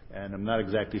 And I'm not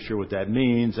exactly sure what that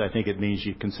means. I think it means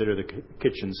you consider the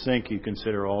kitchen sink, you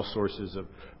consider all sources of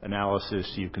analysis,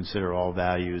 you consider all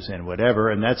values and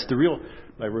whatever, and that's the real,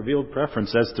 by revealed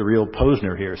preference, that's the real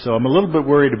Posner here. So I'm a little bit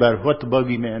worried about what the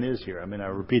bogeyman is here. I mean, I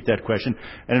repeat that question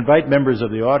and invite members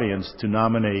of the audience to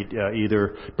nominate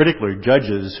either particular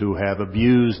judges who have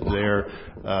abused their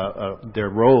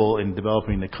role in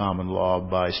developing the common law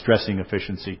by stressing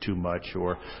efficiency too much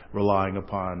or relying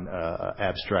upon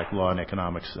abstract law and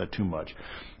economics too much.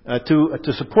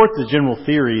 To support the general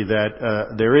theory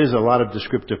that there is a lot of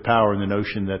descriptive power in the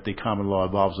notion that the common law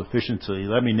involves efficiency,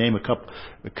 let me name a couple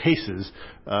of cases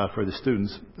for the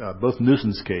students, both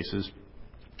nuisance cases.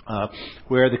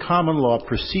 where the common law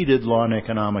preceded law and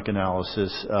economic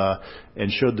analysis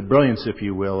and showed the brilliance, if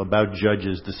you will, about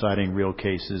judges deciding real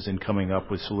cases and coming up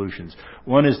with solutions.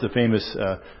 One is the famous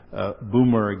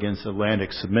Boomer against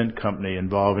Atlantic Cement Company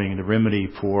involving the remedy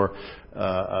for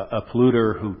a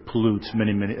polluter who pollutes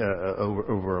many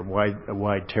over a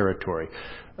wide territory.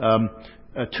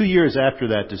 2 years after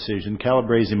that decision,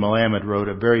 Calabrese and Willamette wrote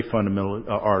a very fundamental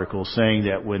article saying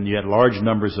that when you had large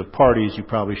numbers of parties, you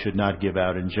probably should not give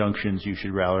out injunctions. You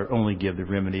should rather only give the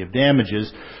remedy of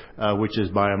damages, which is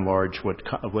by and large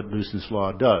what nuisance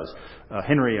law does.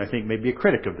 Henry, I think, may be a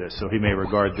critic of this, so he may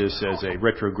regard this as a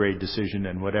retrograde decision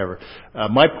and whatever.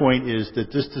 My point is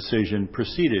that this decision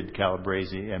preceded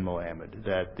Calabrese and Willamette,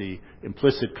 that the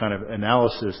implicit kind of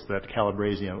analysis that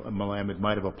Calabrese and Willamette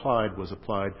might have applied was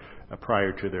applied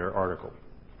prior to their article.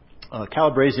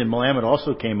 Calabrese and Willamette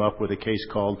also came up with a case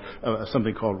called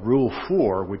something called Rule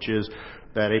 4, which is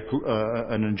that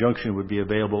an injunction would be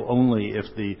available only if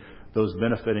those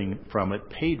benefiting from it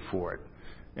paid for it.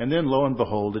 And then, lo and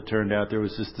behold, it turned out there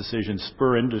was this decision,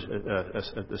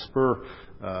 the Spur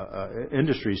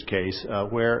Industries case,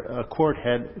 where a court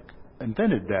had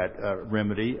invented that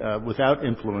remedy without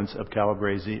influence of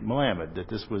Calabrese and Willamette, that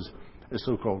this was a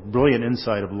so-called brilliant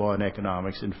insight of law and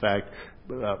economics, in fact,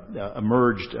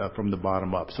 emerged from the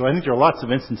bottom up. So I think there are lots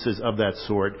of instances of that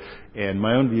sort, and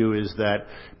my own view is that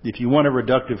if you want a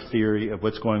reductive theory of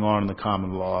what's going on in the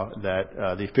common law, that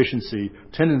the efficiency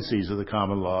tendencies of the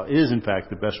common law is, in fact,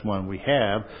 the best one we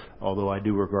have, although I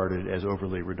do regard it as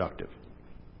overly reductive.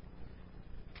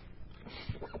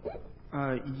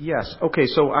 Yes. Okay,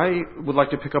 so I would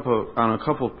like to pick up on a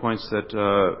couple of points that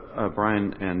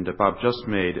Brian and Bob just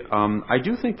made. I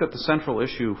do think that the central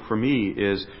issue for me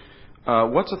is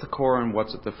what's at the core and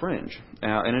what's at the fringe.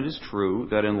 And it is true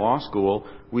that in law school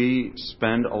we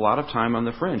spend a lot of time on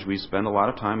the fringe. We spend a lot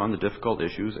of time on the difficult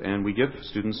issues, and we give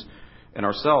students and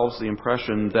ourselves the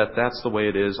impression that that's the way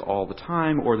it is all the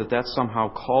time, or that somehow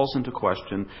calls into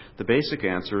question the basic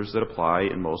answers that apply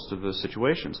in most of the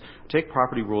situations. Take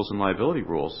property rules and liability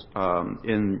rules.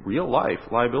 In real life,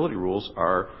 liability rules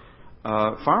are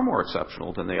far more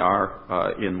exceptional than they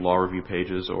are in law review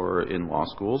pages or in law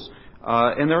schools.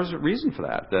 And there's a reason for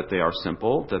that they are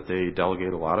simple, that they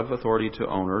delegate a lot of authority to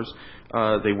owners.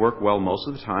 They work well most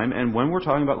of the time. And when we're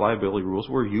talking about liability rules,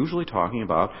 we're usually talking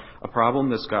about a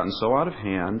problem that's gotten so out of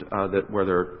hand that where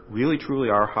there really truly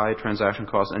are high transaction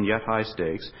costs and yet high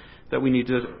stakes that we need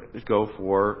to go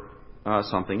for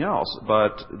something else.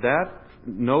 But that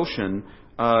notion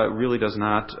really does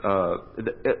not,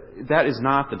 that is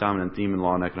not the dominant theme in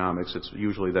law and economics. It's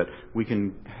usually that we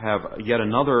can have yet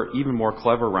another, even more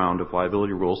clever round of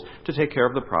liability rules to take care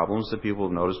of the problems that people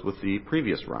have noticed with the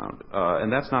previous round.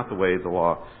 And that's not the way the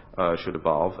law should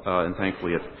evolve, and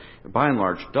thankfully it, by and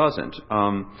large, doesn't.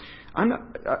 I'm not,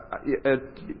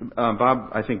 Bob,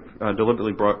 I think,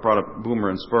 deliberately brought up Boomer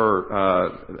and Spur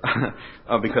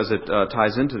because it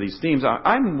ties into these themes.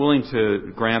 I'm willing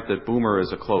to grant that Boomer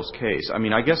is a close case. I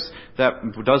mean, I guess that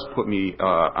does put me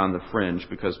on the fringe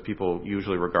because people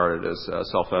usually regard it as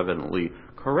self-evidently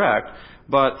correct.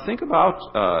 But think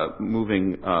about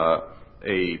moving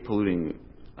a polluting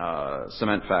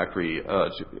cement factory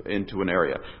into an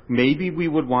area. Maybe we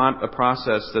would want a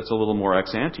process that's a little more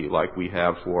ex ante, like we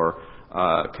have for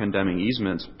condemning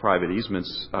easements, private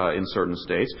easements in certain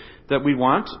states, that we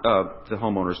want the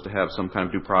homeowners to have some kind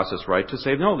of due process right to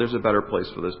say, no, there's a better place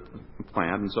for this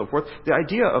plant and so forth. The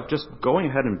idea of just going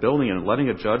ahead and building it and letting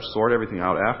a judge sort everything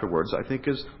out afterwards, I think,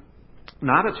 is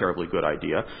not a terribly good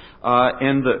idea.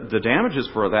 And the damages,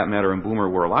 for that matter, in Boomer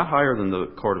were a lot higher than the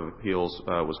Court of Appeals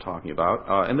was talking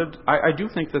about. And I do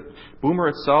think that Boomer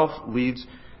itself leads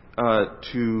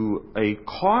to a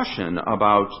caution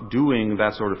about doing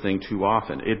that sort of thing too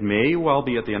often. It may well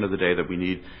be at the end of the day that we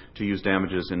need to use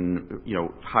damages in,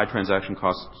 high transaction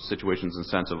cost situations in the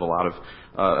sense of a lot of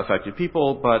affected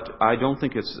people, but I don't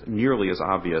think it's nearly as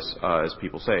obvious as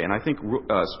people say. And I think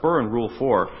Spur and Rule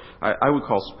 4, I would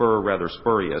call Spur rather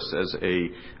spurious as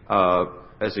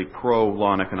a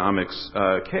pro-law and economics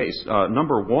case.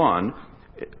 Number one,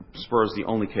 Spur is the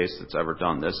only case that's ever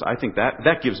done this. I think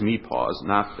that gives me pause,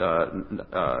 not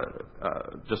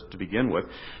just to begin with.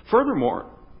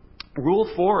 Furthermore,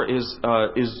 Rule 4 is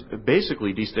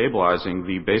basically destabilizing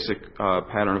the basic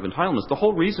pattern of entitlements. The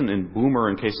whole reason in Boomer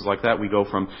and cases like that we go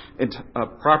from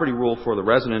property rule for the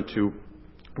residents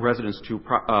to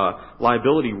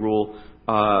liability rule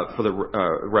for the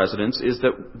residents is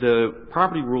that the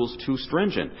property rule is too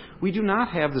stringent. We do not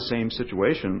have the same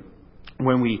situation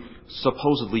when we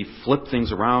supposedly flip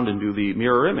things around and do the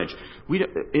mirror image.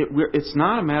 It's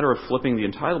not a matter of flipping the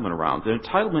entitlement around. The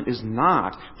entitlement is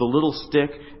not the little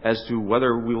stick as to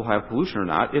whether we will have pollution or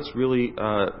not. It's really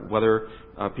whether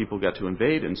people get to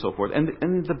invade and so forth.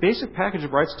 And the basic package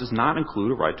of rights does not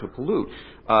include a right to pollute.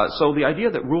 So the idea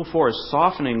that Rule 4 is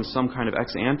softening some kind of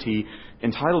ex-ante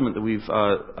entitlement that we've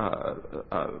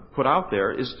put out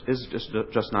there is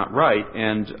just not right.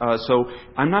 And so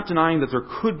I'm not denying that there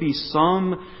could be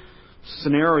some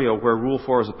scenario where Rule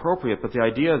 4 is appropriate, but the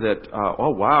idea that, oh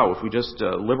wow, if we just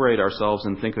liberate ourselves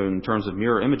and think in terms of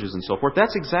mirror images and so forth,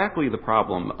 that's exactly the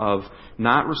problem of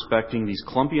not respecting these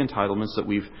clumpy entitlements that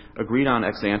we've agreed on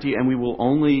ex ante, and we will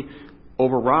only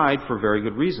override for very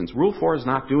good reasons. Rule 4 is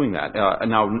not doing that.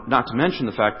 Now, not to mention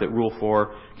the fact that Rule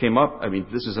 4 came up, I mean,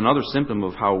 this is another symptom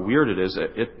of how weird it is.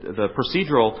 The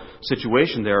procedural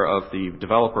situation there of the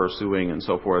developer suing and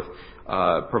so forth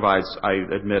provides, I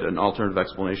admit, an alternative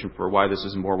explanation for why this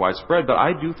is more widespread, but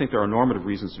I do think there are normative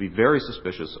reasons to be very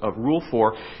suspicious of Rule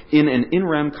 4 in an in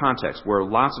rem context where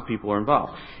lots of people are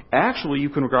involved. Actually, you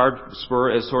can regard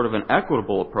SPUR as sort of an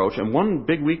equitable approach, and one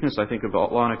big weakness, I think, of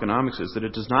law and economics is that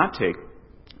it does not take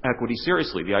equity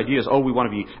seriously. The idea is, oh, we want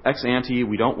to be ex ante.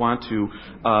 We don't want to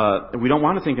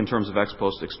think in terms of ex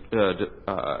post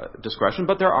discretion.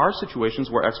 But there are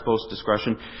situations where ex post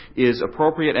discretion is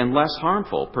appropriate and less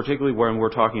harmful, particularly when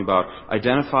we're talking about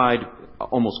identified,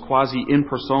 almost quasi in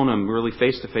personam, really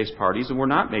face-to-face parties, and we're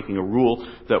not making a rule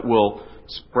that will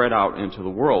spread out into the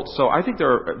world. So I think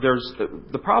there's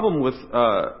the problem with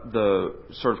the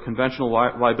sort of conventional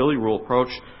liability rule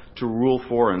approach to Rule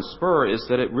 4 and SPUR is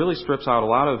that it really strips out a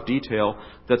lot of detail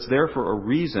that's there for a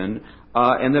reason,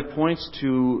 and that points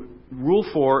to Rule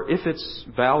 4, if it's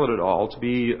valid at all, to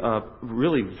be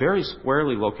really very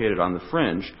squarely located on the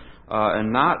fringe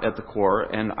and not at the core.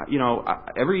 And, you know,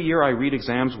 every year I read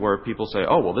exams where people say,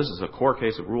 oh, well, this is a core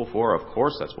case of Rule 4. Of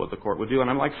course that's what the court would do. And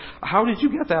I'm like, how did you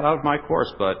get that out of my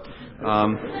course? But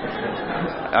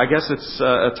I guess it's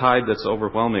a tide that's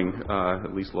overwhelming,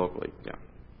 at least locally. Yeah.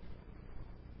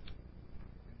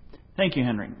 Thank you,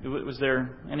 Henry. Was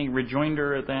there any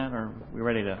rejoinder at that, or are we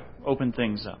ready to open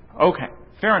things up? Okay,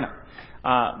 fair enough.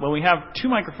 Well, we have two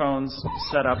microphones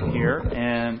set up here,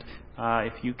 and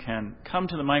if you can come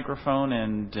to the microphone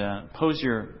and pose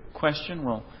your question,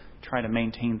 we'll try to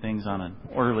maintain things on an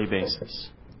orderly basis.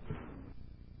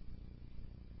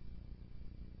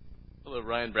 Hello,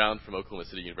 Ryan Brown from Oklahoma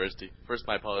City University. First,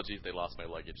 my apologies. They lost my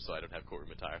luggage, so I don't have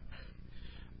courtroom attire.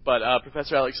 But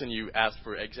Professor Ellickson, you asked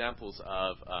for examples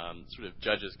of sort of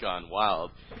judges gone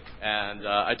wild, and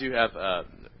I do have. Of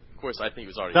course, I think it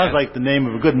was already. Sounds like the name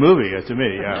of a good movie to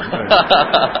me.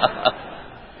 Yeah.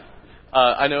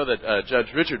 I know that Judge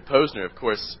Richard Posner, of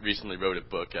course, recently wrote a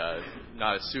book,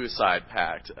 Not a Suicide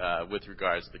Pact, with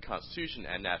regards to the Constitution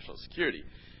and national security.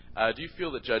 Do you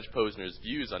feel that Judge Posner's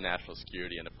views on national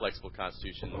security and a flexible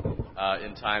Constitution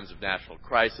in times of national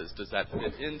crisis, does that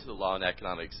fit into the law and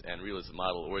economics and realism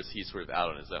model, or is he sort of out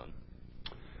on his own?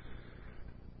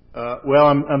 Well,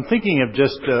 I'm thinking of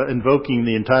just invoking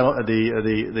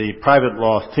the private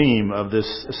law theme of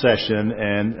this session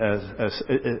and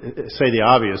say the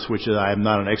obvious, which is I am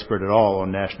not an expert at all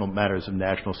on national matters of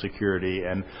national security,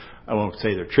 and I won't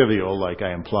say they're trivial like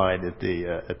I implied at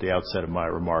the outset of my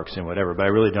remarks and whatever, but I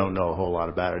really don't know a whole lot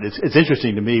about it. It's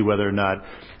interesting to me whether or not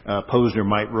Posner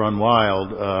might run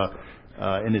wild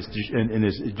in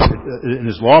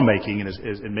his lawmaking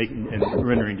and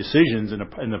rendering decisions in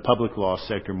the public law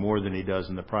sector more than he does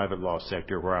in the private law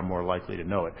sector, where I'm more likely to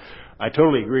know it. I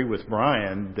totally agree with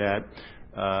Brian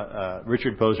that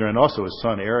Richard Posner and also his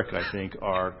son Eric, I think,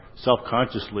 are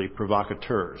self-consciously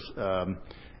provocateurs.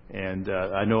 And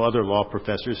I know other law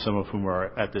professors, some of whom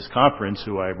are at this conference,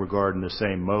 who I regard in the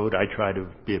same mode. I try to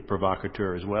be a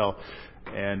provocateur as well.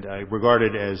 And I regard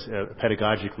it as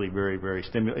pedagogically very, very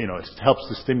it helps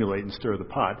to stimulate and stir the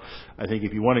pot. I think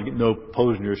if you want to know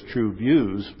Posner's true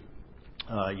views,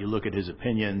 you look at his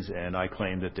opinions, and I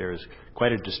claim that there's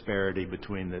quite a disparity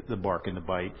between the bark and the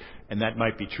bite, and that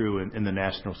might be true in the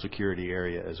national security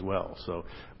area as well. So,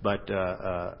 but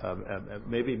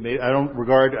maybe I don't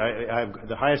regard. I have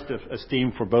the highest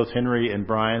esteem for both Henry and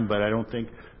Brian, but I don't think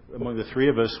among the three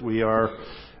of us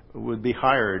would be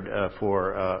hired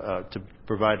to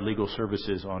provide legal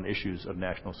services on issues of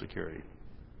national security.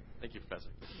 Thank you, Professor.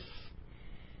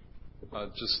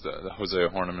 Jose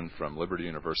Horniman from Liberty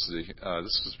University.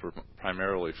 This is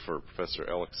primarily for Professor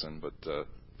Ellickson, but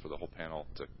for the whole panel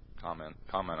to comment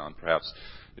on perhaps.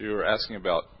 You were asking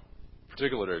about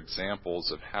particular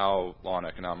examples of how law and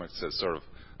economics has sort of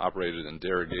operated in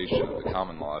derogation of the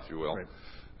common law, if you will. Right.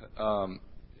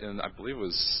 I believe it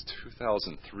was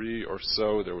 2003 or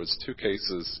so, there was two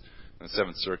cases in the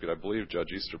Seventh Circuit. I believe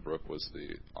Judge Easterbrook was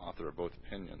the author of both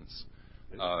opinions,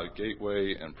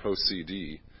 Gateway and Pro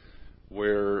CD,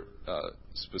 where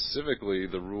specifically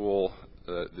the rule,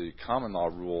 the common law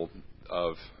rule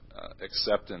of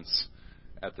acceptance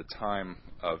at the time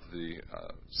of the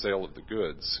sale of the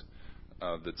goods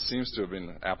that seems to have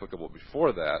been applicable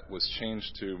before that was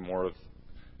changed to more of,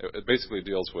 it basically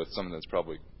deals with something that's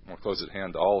probably more close at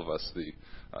hand to all of us, the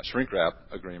shrink wrap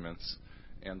agreements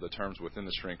and the terms within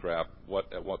the shrink wrap.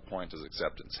 At what point does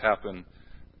acceptance happen?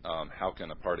 How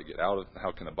can a buyer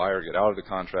get out of the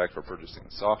contract for purchasing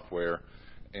the software?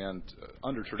 And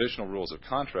under traditional rules of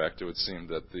contract, it would seem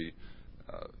that the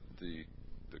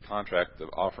contract of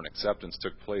offer and acceptance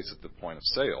took place at the point of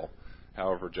sale.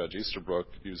 However, Judge Easterbrook,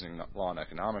 using law and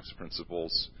economics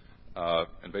principles,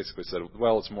 and basically said,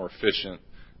 well, it's more efficient,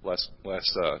 less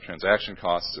transaction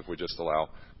costs if we just allow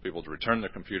people to return their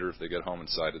computer if they get home and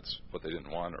decide it's what they didn't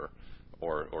want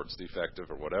or it's defective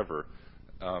or whatever,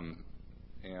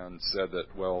 and said that,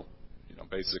 well,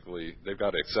 basically they've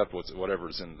got to accept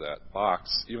whatever's in that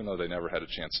box, even though they never had a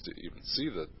chance to even see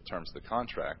the terms of the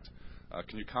contract.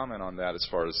 Can you comment on that as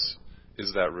far as,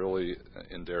 is that really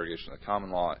in derogation of the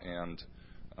common law, and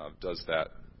does that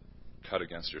cut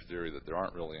against your theory that there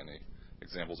aren't really any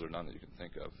examples or none that you can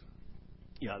think of?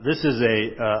 Yeah, this is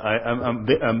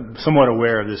I'm somewhat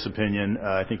aware of this opinion.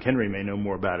 I think Henry may know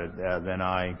more about it than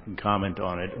I can comment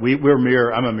on it.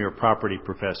 I'm a mere property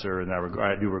professor, and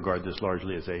I do regard this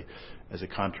largely as a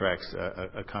contracts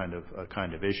a kind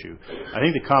of issue. I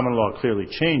think the common law clearly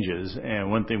changes, and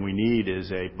one thing we need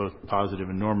is both positive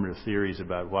and normative theories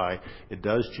about why it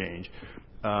does change.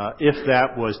 If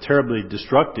that was terribly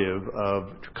destructive of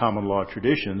common law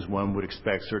traditions, one would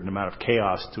expect a certain amount of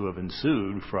chaos to have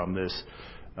ensued from this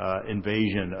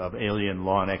invasion of alien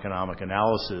law and economic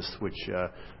analysis, which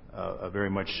very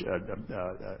much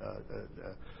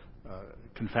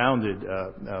confounded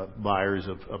buyers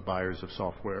of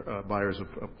software, buyers of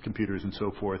computers and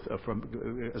so forth,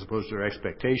 as opposed to their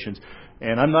expectations.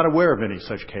 And I'm not aware of any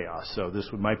such chaos. So this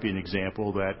might be an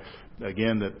example that,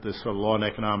 again, that this sort of law and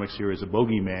economics here is a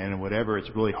bogeyman and whatever.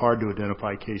 It's really hard to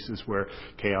identify cases where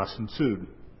chaos ensued.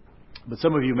 But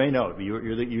some of you may know.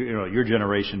 Your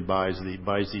generation buys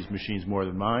these machines more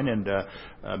than mine, and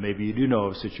maybe you do know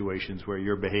of situations where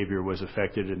your behavior was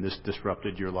affected and this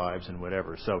disrupted your lives and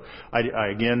whatever. So I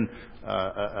again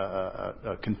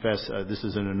confess this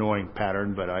is an annoying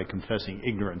pattern, but I'm confessing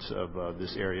ignorance of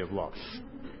this area of law.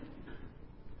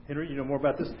 Henry, you know more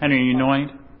about this? Henry, are you annoyed?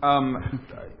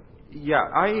 Yeah,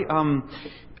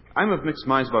 I'm of mixed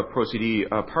minds about Pro CD,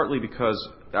 partly because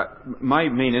my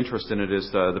main interest in it is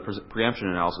the preemption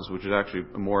analysis, which is actually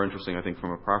more interesting, I think,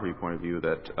 from a property point of view,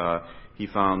 that he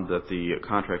found that the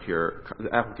contract here,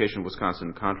 the application of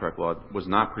Wisconsin contract law was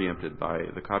not preempted by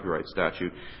the copyright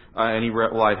statute, and he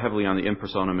relied heavily on the in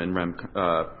personam in rem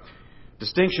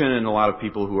distinction, and a lot of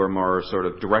people who are more sort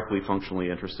of directly functionally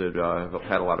interested have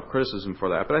had a lot of criticism for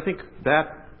that. But I think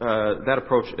that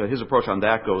approach, his approach on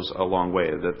that goes a long way,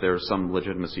 that there's some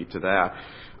legitimacy to that.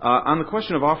 On the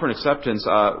question of offer and acceptance,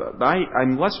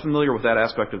 I'm less familiar with that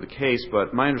aspect of the case,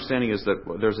 but my understanding is that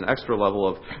there's an extra level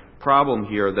of problem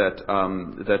here that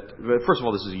first of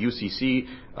all, this is a UCC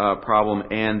problem,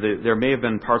 and there may have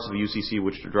been parts of the UCC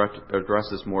which address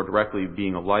this more directly,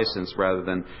 being a license rather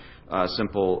than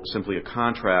simply a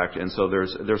contract, and so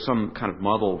there's some kind of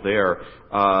muddle there.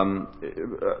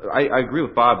 I agree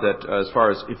with Bob that as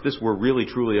far as if this were really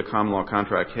truly a common law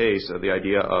contract case, the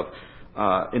idea of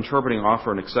interpreting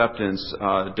offer and acceptance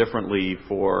differently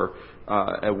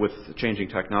with changing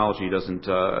technology doesn't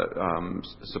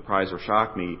surprise or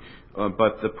shock me.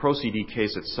 But the Pro CD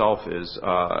case itself is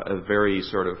a very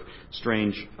sort of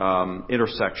strange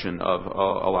intersection of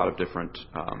a lot of different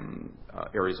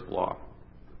areas of law.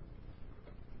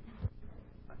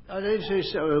 I'd say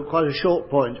quite a short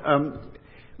point.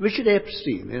 Richard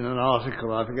Epstein, in an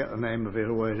article, I forget the name of it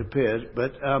or where it appeared,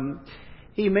 but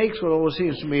he makes what always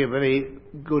seems to me a very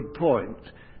good point,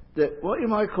 that what you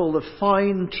might call the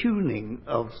fine-tuning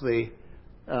of the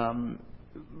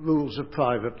rules of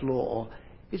private law,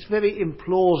 it's very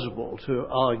implausible to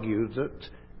argue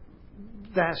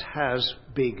that has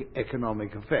big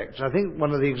economic effects. I think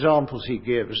one of the examples he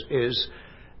gives is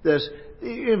that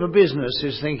if a business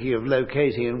is thinking of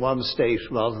locating in one state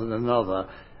rather than another,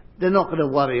 they're not going to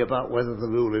worry about whether the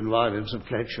rule in Rylance and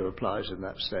Fletcher applies in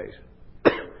that state.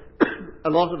 A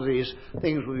lot of these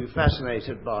things we'll be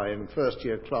fascinated by in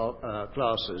first-year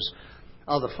classes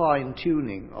are the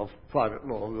fine-tuning of private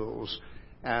law rules,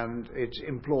 and it's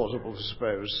implausible to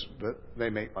suppose that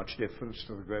they make much difference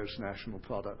to the gross national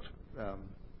product.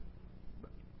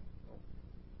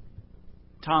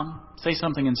 Tom, say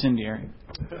something incendiary.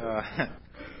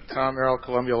 Tom Merrill,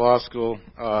 Columbia Law School.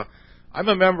 I'm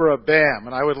a member of BAM,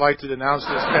 and I would like to denounce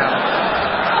this panel.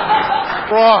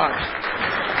 Fraud.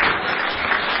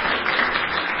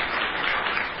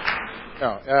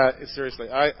 No, seriously.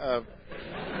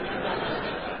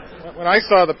 When I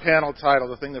saw the panel title,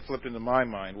 the thing that flipped into my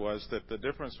mind was that the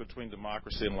difference between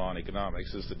democracy and law and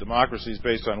economics is that democracy is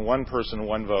based on one person,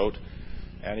 one vote,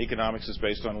 and economics is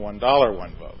based on $1,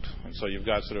 one vote. And so you've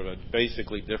got sort of a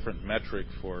basically different metric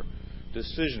for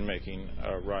decision-making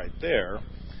right there.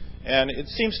 And it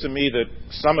seems to me that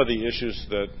some of the issues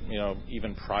that,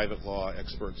 even private law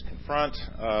experts confront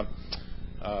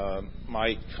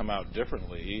might come out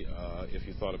differently if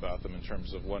you thought about them in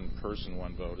terms of one person,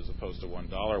 one vote, as opposed to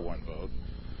 $1, one vote.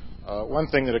 One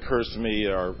thing that occurs to me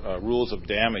are rules of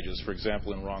damages, for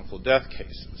example, in wrongful death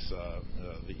cases.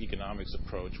 The economics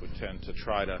approach would tend to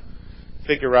try to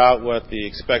figure out what the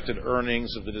expected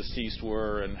earnings of the deceased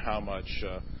were and how much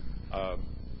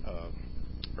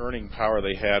earning power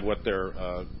they had, what their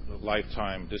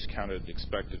lifetime discounted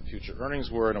expected future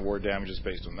earnings were, and award damages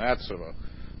based on that. So a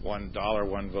 $1,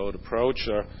 one vote approach.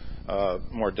 A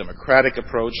more democratic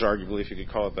approach, arguably, if you could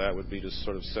call it that, would be to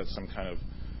sort of set some kind of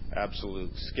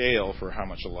absolute scale for how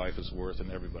much a life is worth, and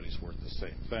everybody's worth the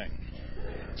same thing.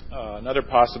 Another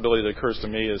possibility that occurs to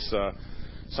me is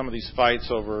some of these fights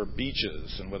over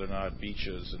beaches and whether or not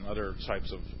beaches and other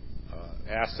types of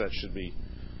assets should be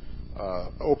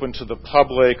open to the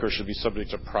public or should be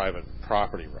subject to private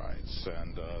property rights.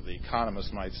 And the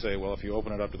economists might say, well, if you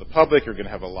open it up to the public, you're going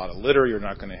to have a lot of litter, you're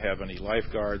not going to have any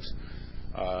lifeguards,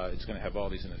 it's going to have all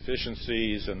these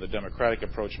inefficiencies. And the democratic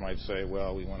approach might say,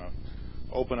 well, we want to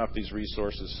open up these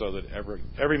resources so that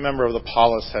every member of the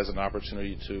polis has an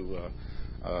opportunity to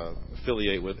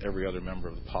affiliate with every other member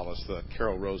of the polis, the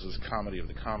Carol Rose's Comedy of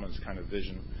the Commons kind of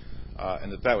vision,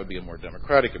 and that would be a more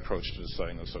democratic approach to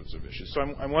deciding those sorts of issues. So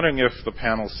I'm wondering if the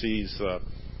panel sees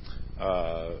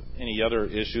any other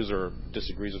issues or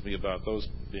disagrees with me about those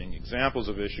being examples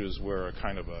of issues where a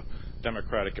kind of a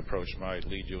democratic approach might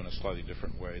lead you in a slightly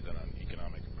different way than an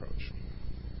economic approach.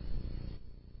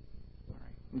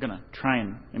 I'm going to try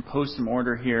and impose some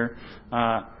order here.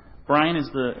 Brian, is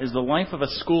the life of a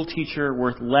school teacher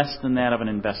worth less than that of an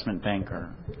investment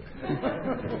banker?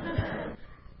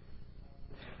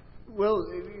 Well,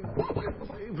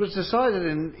 it was decided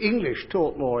in English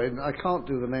tort law, and I can't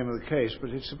do the name of the case, but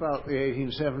it's about the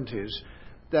 1870s,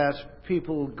 that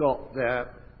people got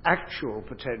their actual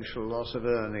potential loss of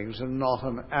earnings and not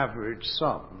an average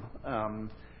sum.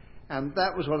 And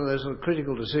that was one of those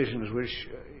critical decisions which,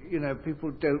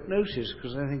 people don't notice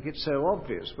because they think it's so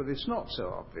obvious, but it's not so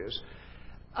obvious.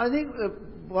 I think that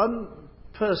one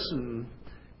person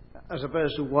as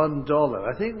opposed to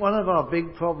 $1, I think one of our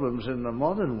big problems in the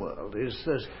modern world is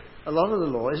that a lot of the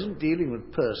law isn't dealing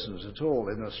with persons at all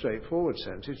in a straightforward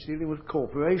sense. It's dealing with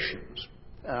corporations.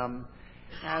 And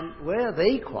where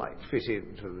they quite fit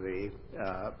into the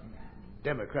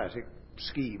democratic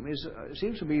scheme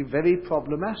seems to be very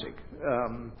problematic,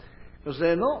 because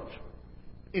they're not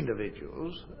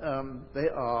individuals, they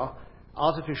are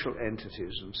artificial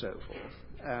entities and so forth.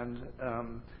 And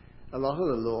a lot of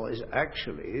the law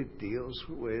deals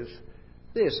with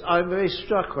this. I'm very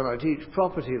struck when I teach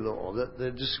property law that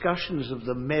the discussions of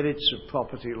the merits of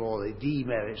property law, the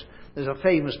demerits. There's a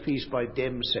famous piece by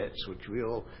Demsetz, which we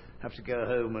all have to go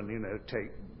home and,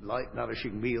 take light,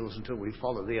 nourishing meals until we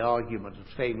follow the argument. A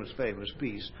famous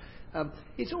piece.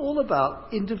 It's all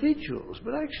about individuals,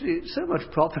 but actually so much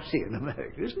property in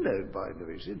America isn't owned by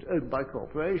individuals, it's owned by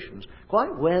corporations.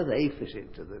 Quite where they fit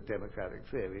into the democratic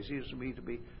theory seems to me to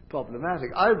be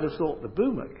problematic. I would have thought the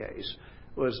Boomer case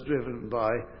was driven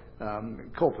by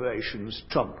corporations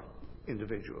trump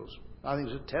individuals. I think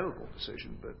it's a terrible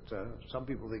decision, but some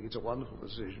people think it's a wonderful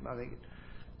decision. I think it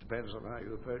depends on how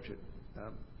you approach it.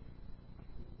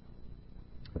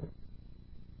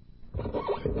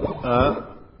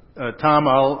 Tom,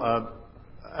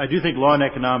 I do think law and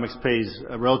economics pays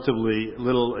relatively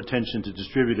little attention to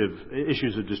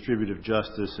issues of distributive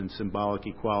justice and symbolic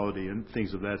equality and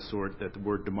things of that sort that the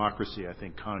word democracy, I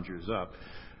think, conjures up.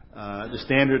 The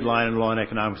standard line in law and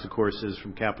economics, of course, is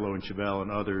from Caplow and Chevelle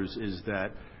and others, is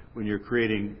that when you're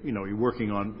creating, you're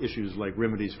working on issues like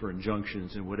remedies for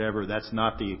injunctions and whatever, that's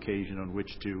not the occasion on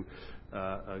which to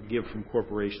give from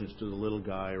corporations to the little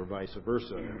guy or vice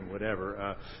versa, and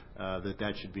whatever,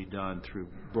 that should be done through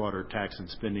broader tax and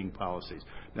spending policies.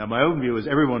 Now, my own view is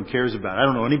everyone cares about it. I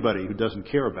don't know anybody who doesn't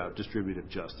care about distributive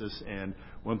justice, and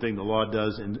one thing the law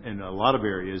does in a lot of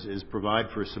areas is provide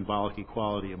for symbolic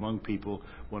equality among people,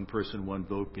 one person, one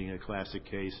vote being a classic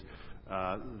case.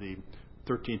 The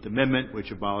 13th Amendment,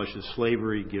 which abolishes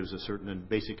slavery, gives a certain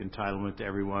basic entitlement to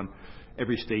everyone.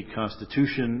 Every state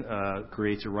constitution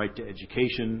creates a right to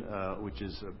education, which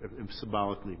is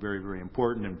symbolically very, very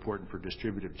important for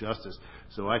distributive justice.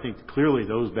 So I think clearly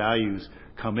those values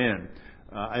come in.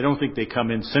 I don't think they come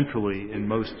in centrally in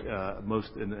most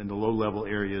in the low-level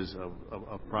areas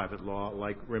of private law,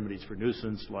 like remedies for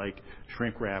nuisance, like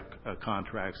shrink-wrap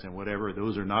contracts and whatever.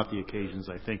 Those are not the occasions,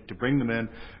 I think, to bring them in.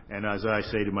 And as I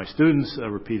say to my students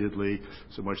repeatedly,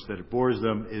 so much that it bores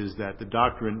them, is that the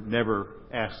doctrine never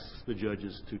asks the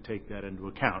judges to take that into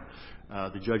account.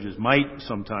 The judges might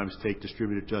sometimes take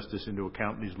distributive justice into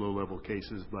account in these low-level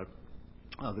cases, but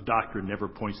the doctrine never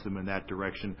points them in that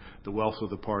direction. The wealth of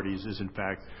the parties is, in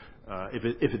fact,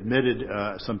 if admitted,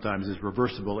 sometimes is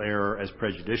reversible error as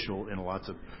prejudicial in lots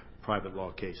of private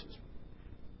law cases.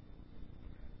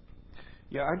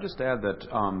 Yeah, I'd just add that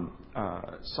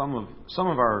some of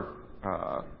our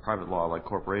private law, like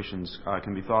corporations,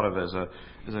 can be thought of as a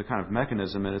kind of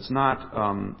mechanism, and it's not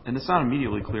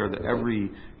immediately clear that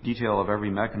every detail of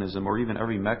every mechanism, or even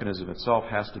every mechanism itself,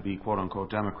 has to be quote unquote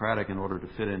democratic in order to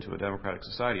fit into a democratic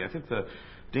society. I think the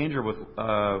danger with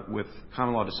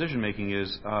common law decision making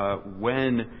is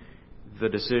when the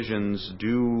decisions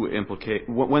do implicate,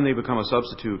 when they become a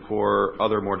substitute for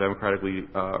other more democratically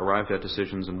arrived at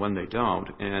decisions, and when they don't.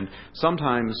 And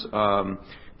sometimes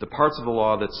the parts of the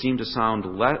law that seem to sound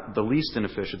the least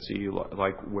inefficiency,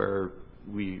 like where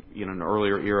we, in an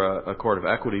earlier era, a court of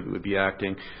equity would be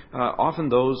acting, often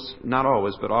those, not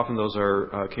always, but often those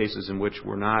are cases in which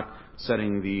we're not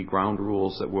setting the ground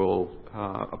rules that will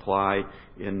apply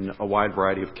in a wide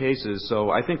variety of cases.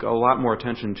 So I think a lot more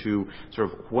attention to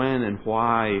sort of when and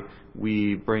why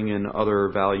we bring in other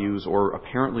values, or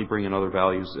apparently bring in other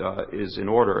values, is in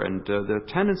order. And the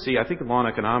tendency, I think, in law and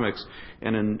economics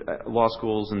and in law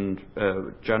schools and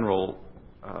general,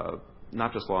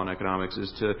 not just law and economics,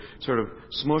 is to sort of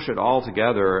smush it all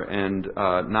together and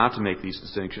not to make these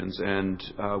distinctions. And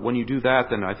when you do that,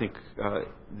 then I think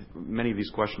many of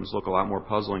these questions look a lot more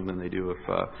puzzling than they do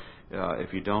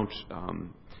if you don't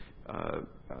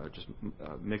just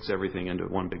mix everything into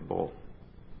one big bowl.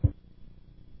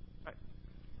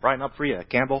 Brian, up for you,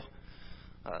 Campbell.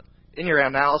 In your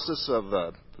analysis of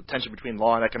the tension between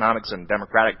law and economics and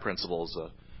democratic principles,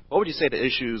 what would you say to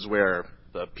issues where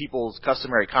the people's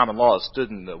customary common law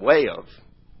stood in the way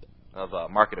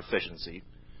of market efficiency,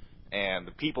 and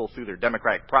the people, through their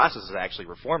democratic processes, actually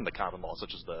reformed the common law,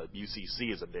 such as the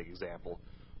UCC is a big example,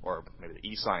 or maybe the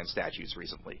e-sign statutes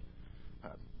recently?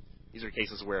 These are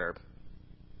cases where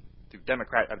through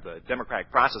the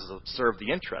democratic processes have served the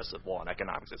interests of law and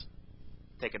economics. It's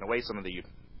taken away some of the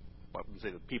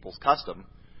people's custom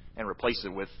and replaced it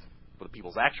with the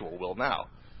people's actual will now.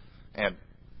 And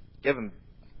given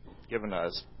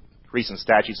recent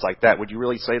statutes like that, would you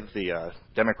really say that the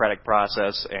democratic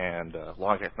process and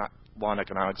law and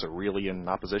economics are really in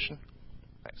opposition?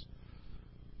 Thanks.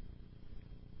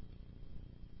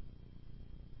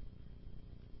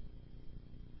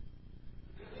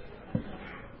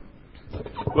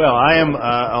 Well, I am,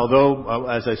 although,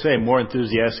 as I say, more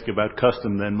enthusiastic about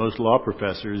custom than most law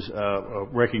professors,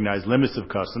 recognize limits of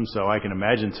custom, so I can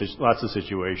imagine lots of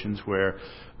situations where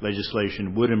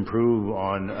legislation would improve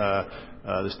on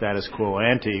the status quo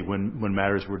ante when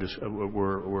matters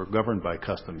were governed by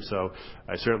custom. So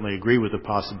I certainly agree with the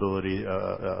possibility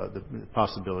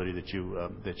that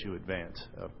you advance.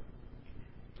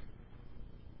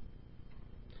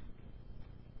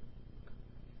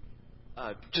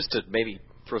 Just to maybe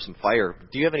throw some fire,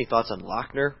 do you have any thoughts on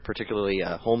Lochner, particularly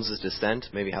Holmes's dissent,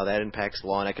 maybe how that impacts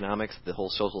law and economics, the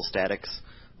whole social statics?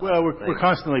 Well, we're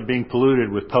constantly being polluted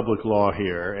with public law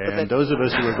here, and those of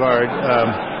us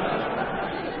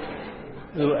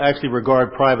who actually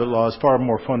regard private law as far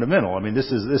more fundamental. I mean,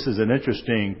 this is an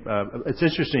interesting. It's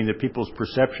interesting that people's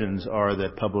perceptions are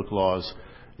that public laws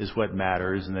is what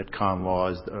matters, and that con law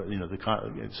is,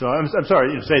 So I'm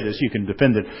sorry to say this. You can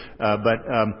defend it, but.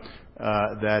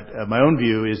 My own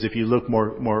view is if you look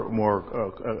look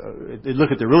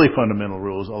at the really fundamental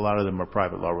rules, a lot of them are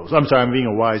private law rules. I'm sorry, I'm being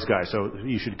a wise guy, so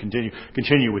you should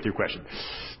continue with your question.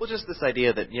 Well, just this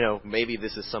idea that, maybe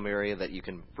this is some area that you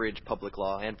can bridge public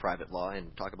law and private law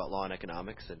and talk about law and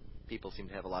economics, and people seem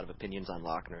to have a lot of opinions on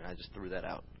Lochner, and I just threw that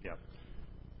out. Yeah.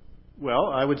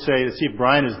 Well, I would say to see if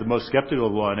Brian is the most skeptical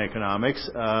of law and economics.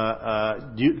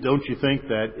 Don't you think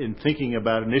that in thinking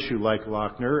about an issue like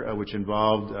Lochner, which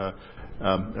involved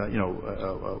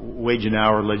wage and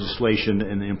hour legislation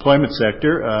in the employment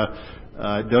sector.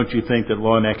 Don't you think that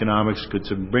law and economics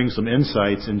could bring some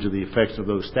insights into the effects of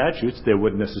those statutes? They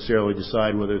wouldn't necessarily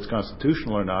decide whether it's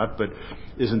constitutional or not, but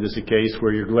isn't this a case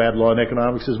where you're glad law and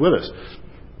economics is with us?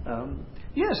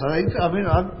 Yes, I've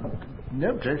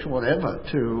no objection whatever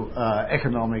to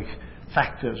economic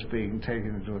factors being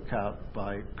taken into account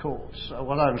by courts.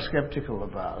 What I'm skeptical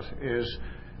about is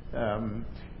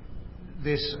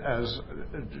this as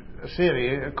a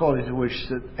theory according to which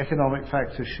that economic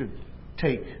factors should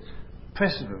take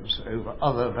precedence over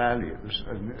other values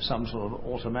and some sort of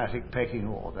automatic pecking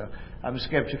order. I'm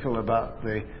skeptical about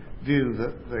the view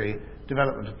that the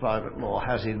development of private law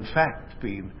has in fact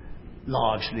been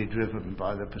largely driven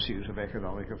by the pursuit of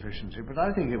economic efficiency, but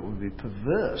I think it would be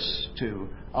perverse to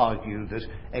argue that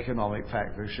economic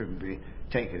factors shouldn't be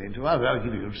taken into. I'll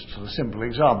give you a sort of simple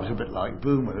example. It's a bit like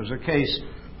Boomer. There was a case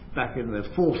back in the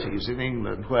 40s in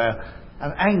England where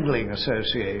an angling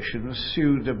association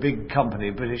sued a big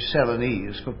company, British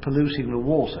Celanese, for polluting the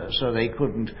water so they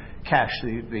couldn't catch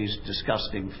these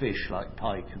disgusting fish like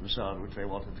pike and so on, which they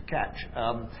wanted to catch.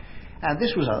 And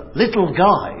this was a little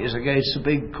guys against a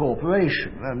big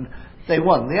corporation, and they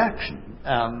won the action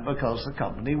because the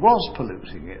company was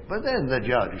polluting it. But then the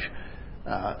judge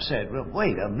said, well,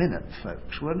 wait a minute,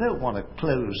 folks, we don't want to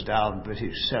close down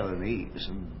British Celanese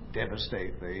and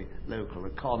devastate the local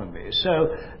economy.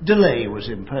 So delay was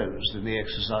imposed in the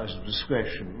exercise of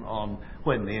discretion on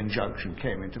when the injunction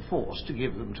came into force to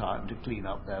give them time to clean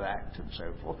up their act and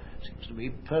so forth. Seems to be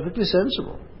perfectly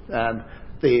sensible. And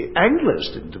the anglers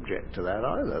didn't object to that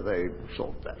either. They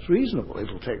thought that's reasonable.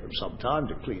 It'll take them some time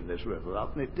to clean this river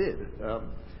up, and it did.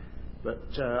 But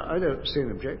I don't see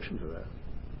an objection to that.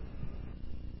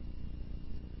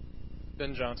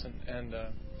 Ben Johnson, and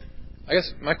I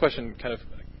guess my question, kind of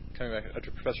coming back after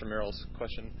Professor Merrill's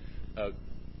question, I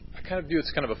kind of view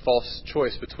it's kind of a false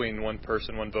choice between one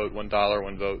person, one vote, $1,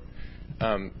 one vote.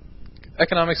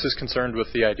 Economics is concerned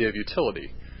with the idea of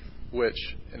utility, which,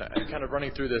 and I'm kind of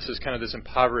running through this as kind of this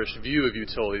impoverished view of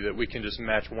utility that we can just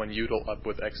match one util up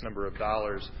with X number of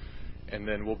dollars, and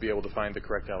then we'll be able to find the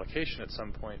correct allocation at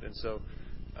some point. And so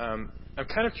I'm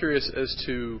kind of curious as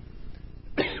to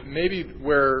maybe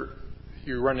where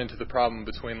you run into the problem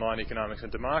between law and economics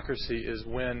and democracy is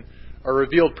when our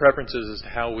revealed preferences as to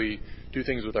how we do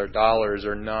things with our dollars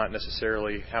are not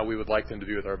necessarily how we would like them to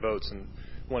be with our votes. And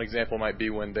one example might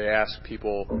be when they ask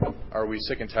people, are we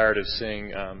sick and tired of seeing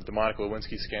the Monica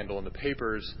Lewinsky scandal in the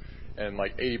papers? And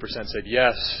like 80% said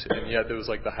yes, and yet there was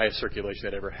like the highest circulation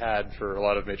they'd ever had for a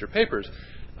lot of major papers.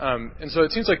 And so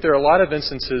it seems like there are a lot of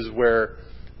instances where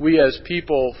we as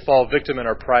people fall victim in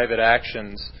our private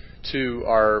actions to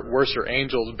our worser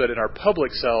angels, but in our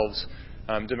public selves,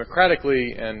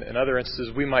 democratically and in other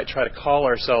instances, we might try to call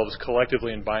ourselves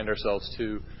collectively and bind ourselves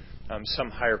to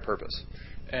some higher purpose.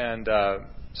 And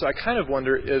so I kind of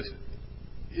wonder if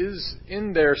is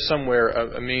in there somewhere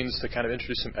a means to kind of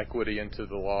introduce some equity into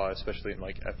the law, especially in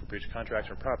like after breach of contracts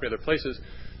or property, other places,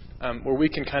 where we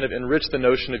can kind of enrich the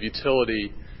notion of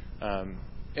utility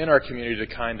in our community to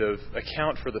kind of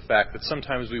account for the fact that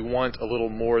sometimes we want a little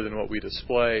more than what we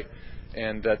display,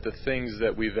 and that the things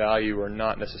that we value are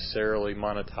not necessarily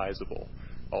monetizable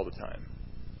all the time.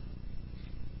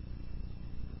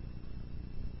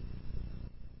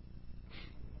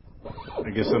 I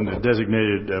guess I'm the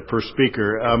designated per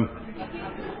speaker.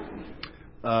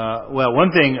 Well,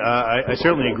 one thing I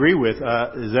certainly agree with is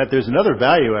that there's another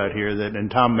value out here that in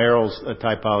Tom Merrill's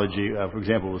typology, for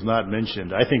example, was not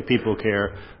mentioned. I think people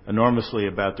care enormously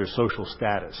about their social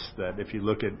status. That if you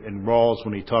look at in Rawls,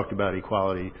 when he talked about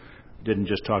equality, didn't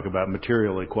just talk about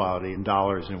material equality and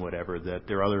dollars and whatever, that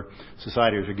there are other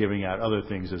societies are giving out other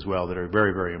things as well that are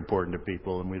very, very important to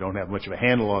people, and we don't have much of a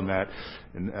handle on that.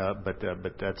 And, but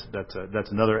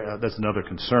that's another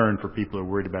concern for people who are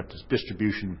worried about this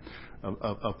distribution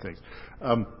of things.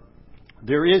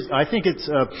 There is, I think it's,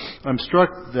 I'm struck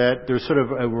that there's sort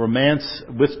of a romance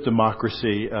with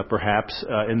democracy, perhaps,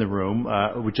 in the room,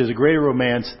 which is a greater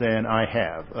romance than I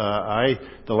have.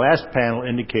 The last panel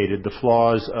indicated the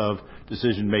flaws of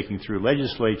decision-making through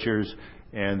legislatures,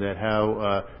 and that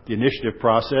how the initiative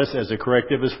process as a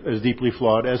corrective is deeply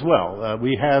flawed as well.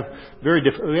 We have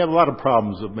a lot of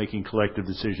problems of making collective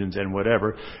decisions and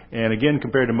whatever. And again,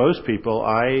 compared to most people,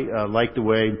 I like the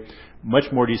way much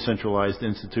more decentralized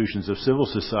institutions of civil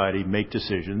society make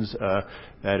decisions.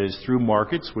 That is through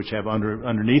markets, which have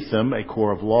underneath them a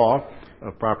core of law,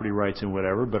 of property rights and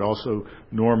whatever, but also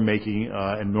norm making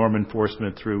and norm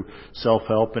enforcement through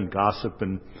self-help and gossip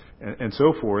and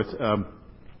so forth.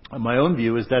 My own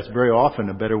view is that's very often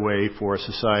a better way for a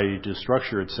society to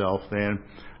structure itself than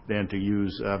than to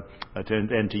use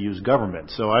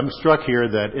government. So I'm struck here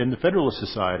that in the Federalist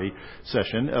Society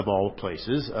session, of all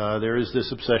places, there is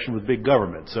this obsession with big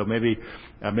government. So maybe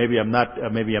I'm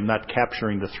not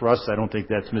capturing the thrust. I don't think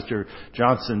that's Mr.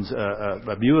 Johnson's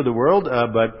view of the world,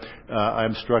 but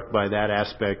I'm struck by that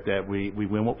aspect that we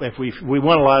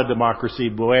want a lot of democracy.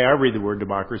 The way I read the word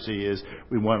democracy is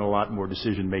we want a lot more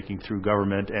decision making through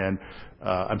government, and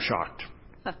I'm shocked.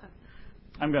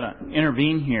 I'm going to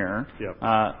intervene here. Yep.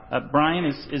 Brian,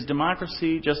 is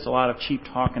democracy just a lot of cheap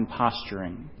talk and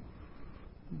posturing?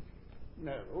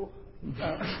 No.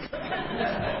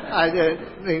 I don't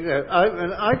think so.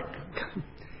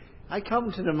 I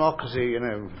come to democracy,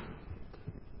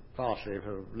 partly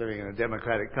for living in a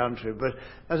democratic country, but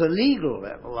as a legal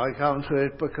level, I come to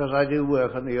it because I do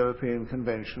work on the European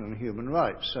Convention on Human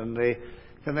Rights, and the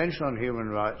Convention on Human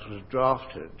Rights was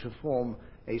drafted to form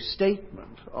a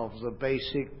statement of the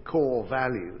basic core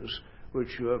values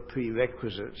which were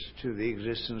prerequisites to the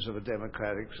existence of a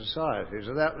democratic society.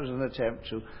 So that was an attempt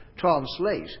to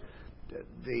translate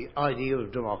the idea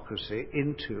of democracy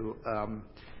into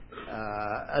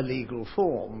a legal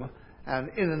form. And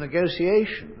in the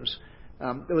negotiations,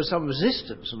 there was some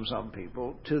resistance from some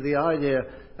people to the idea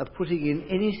of putting in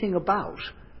anything about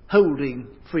holding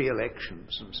free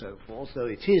elections and so forth, though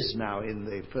it is now in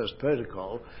the first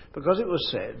protocol, because it was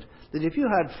said that if you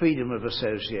had freedom of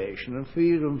association and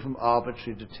freedom from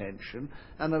arbitrary detention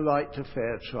and a right to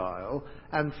fair trial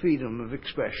and freedom of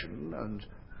expression and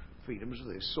freedoms of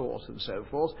this sort and so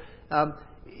forth,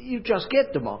 you just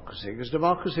get democracy, because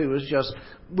democracy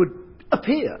would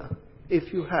appear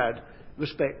if you had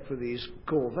respect for these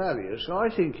core values. So I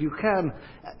think you can,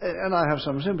 and I have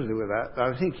some sympathy with that,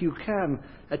 I think you can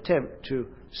attempt to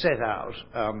set out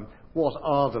what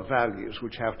are the values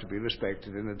which have to be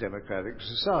respected in a democratic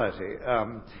society.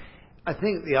 I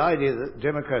think the idea that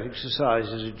democratic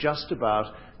societies are just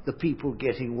about the people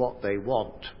getting what they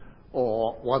want,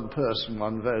 or one person,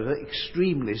 one vote, are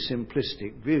extremely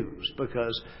simplistic views,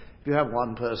 because if you have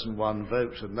one person, one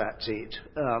vote, and that's it,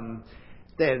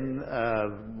 then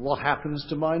what happens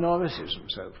to minorities and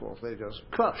so forth? They're just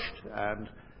crushed. And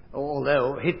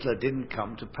although Hitler didn't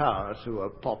come to power through a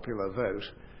popular vote,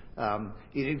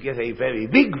 he did get a very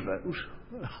big vote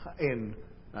in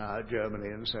Germany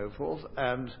and so forth,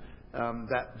 and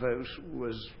that vote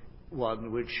was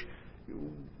one which,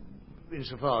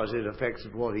 insofar as it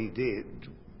affected what he did,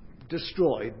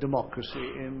 destroyed democracy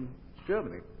in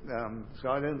Germany. So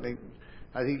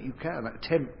I think you can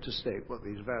attempt to state what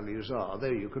these values are, though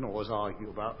you can always argue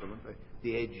about them at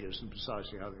the edges and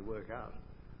precisely how they work out.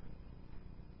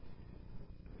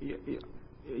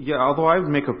 Yeah, although I would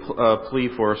make a plea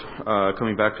for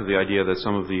coming back to the idea that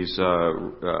some of these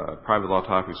private law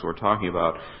topics we're talking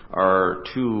about are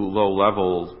too low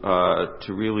level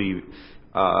to really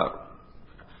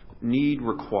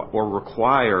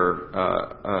require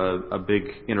a big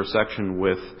intersection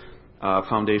with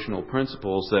foundational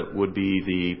principles that would be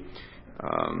the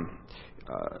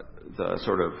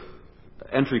sort of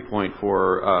entry point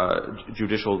for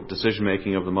judicial decision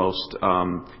making of the most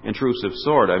intrusive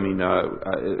sort. I mean,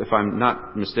 if I'm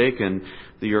not mistaken,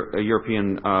 the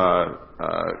European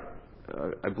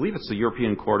I believe it's the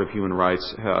European Court of Human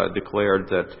Rights declared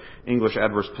that English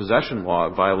adverse possession law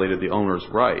violated the owner's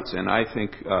rights, and I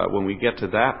think when we get to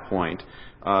that point,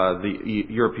 the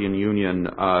European Union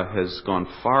has gone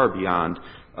far beyond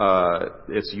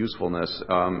its usefulness,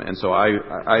 and so I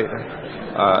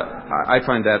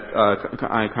find that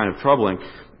kind of troubling.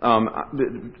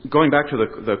 Going back to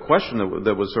the question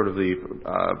that was sort of the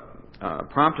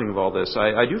prompting of all this,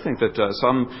 I do think that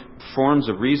some forms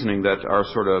of reasoning that are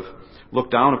sort of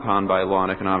looked down upon by law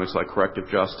and economics, like corrective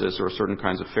justice or certain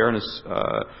kinds of fairness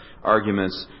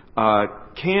arguments,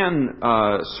 can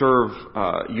serve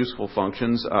useful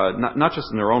functions, not just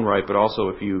in their own right, but also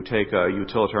if you take a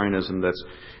utilitarianism that's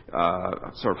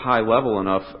sort of high level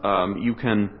enough, you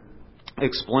can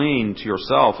explain to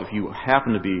yourself, if you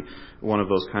happen to be one of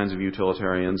those kinds of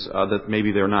utilitarians, that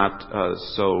maybe they're not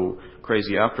so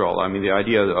crazy after all. I mean, the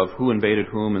idea of who invaded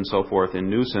whom and so forth in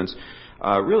nuisance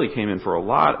really came in for a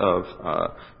lot of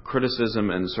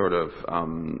criticism and sort of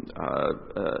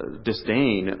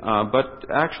disdain, but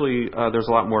actually there's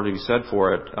a lot more to be said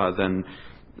for it than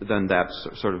that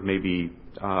sort of maybe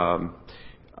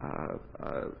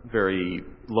very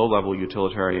low-level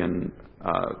utilitarian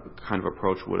kind of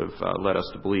approach would have led us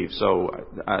to believe. So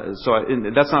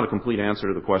that's not a complete answer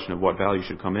to the question of what value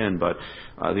should come in, but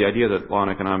the idea that law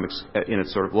and economics in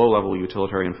its sort of low-level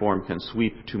utilitarian form can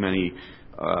sweep too many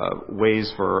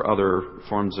ways for other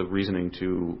forms of reasoning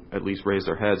to at least raise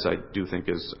their heads, I do think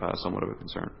is somewhat of a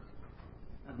concern.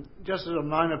 Just as a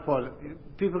minor point,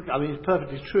 it's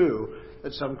perfectly true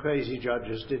that some crazy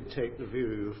judges did take the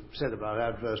view you've said about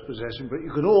adverse possession, but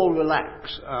you can all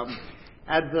relax.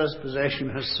 Adverse possession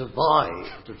has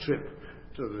survived the trip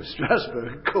to the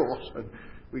Strasbourg court, and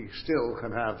we still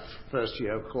can have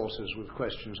first-year courses with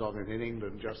questions on it in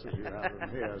England, just as you have them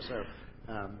here. So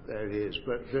there it is.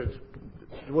 But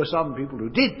there were some people who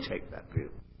did take that view.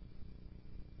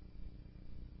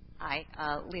 Hi,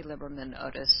 Lee Liberman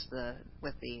Otis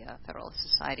with the Federalist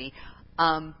Society.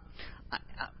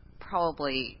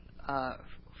 Probably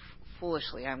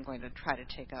foolishly, I'm going to try to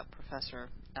take up Professor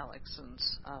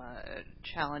Ellickson's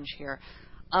challenge here.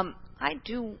 I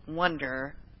do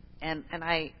wonder, and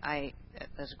I,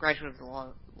 as a graduate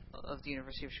of the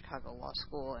University of Chicago Law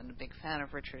School and a big fan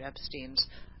of Richard Epstein's,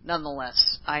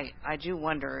 nonetheless, I do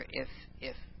wonder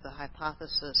if the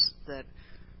hypothesis that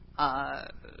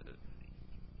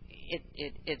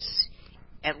it's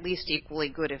at least equally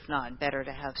good, if not better,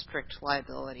 to have strict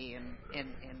liability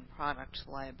in product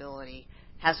liability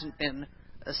hasn't been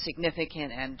a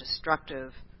significant and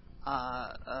destructive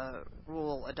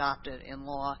rule adopted in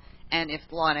law, and if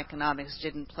law and economics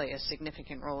didn't play a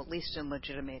significant role, at least in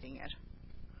legitimating it.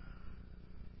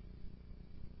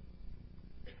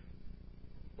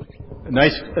 A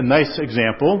nice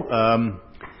example.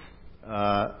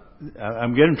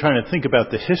 I'm again trying to think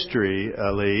about the history,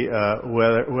 Lee.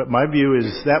 What my view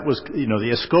is that was,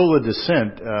 the Escola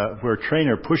dissent, where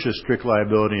Traynor pushes strict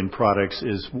liability in products,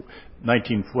 is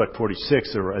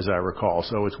 1946, as I recall.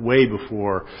 So it's way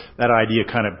before that idea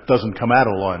kind of doesn't come out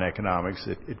of law and economics.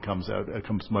 It comes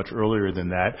much earlier than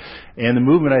that. And the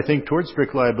movement, I think, towards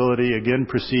strict liability again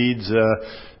precedes.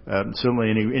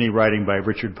 Certainly any writing by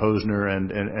Richard Posner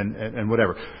and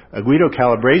whatever. Guido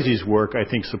Calabresi's work, I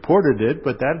think, supported it,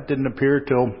 but that didn't appear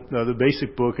till the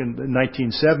basic book in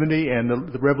 1970,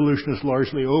 and the revolution is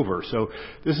largely over. So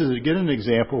this is, again, an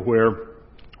example where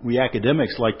we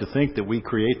academics like to think that we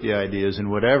create the ideas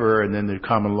and whatever, and then the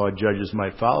common law judges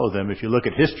might follow them. If you look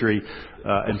at history,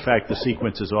 in fact, the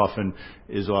sequence is often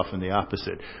the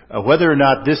opposite. Whether or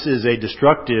not this is a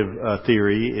destructive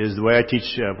theory is the way I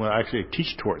teach. Actually, I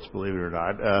teach torts, believe it or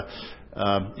not.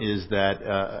 Is that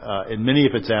in many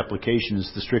of its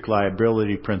applications, the strict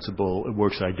liability principle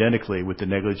works identically with the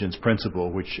negligence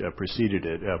principle which preceded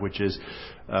it, which is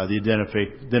the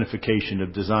identification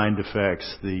of design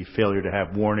defects, the failure to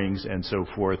have warnings, and so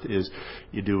forth. Is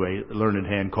you do a learned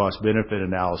hand cost benefit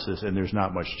analysis, and there's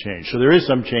not much change. So there is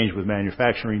some change with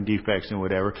manufacturing defects and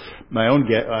whatever. My own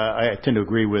I tend to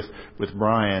agree with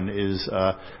Brian is.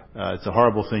 It's a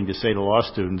horrible thing to say to law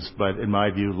students, but in my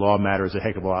view, law matters a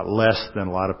heck of a lot less than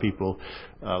a lot of people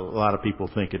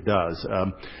think it does.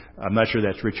 I'm not sure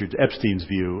that's Richard Epstein's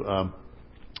view. So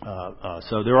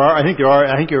I think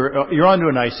you're onto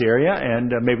a nice area,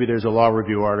 and maybe there's a law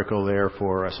review article there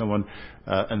for someone,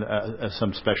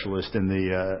 some specialist in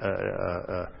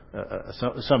the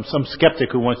some skeptic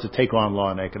who wants to take on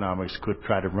law and economics could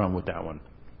try to run with that one.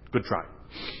 Good try.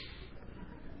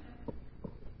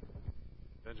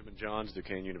 Johns,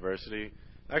 Duquesne University.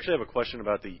 I actually have a question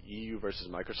about the EU versus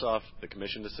Microsoft, the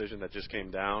commission decision that just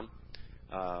came down.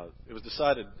 It was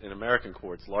decided in American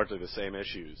courts, largely the same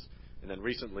issues. And then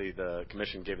recently the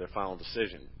commission gave their final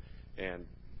decision. And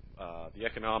the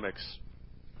economics,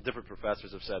 different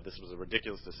professors have said this was a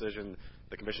ridiculous decision.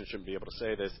 The commission shouldn't be able to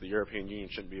say this. The European Union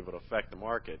shouldn't be able to affect the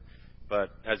market. But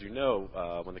as you know,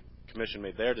 when the commission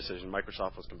made their decision,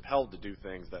 Microsoft was compelled to do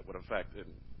things that would affect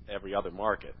every other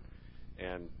market.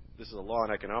 And this is a law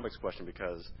and economics question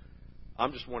because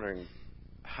I'm just wondering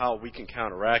how we can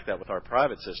counteract that with our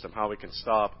private system, how we can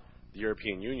stop the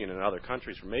European Union and other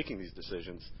countries from making these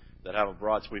decisions that have a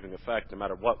broad sweeping effect no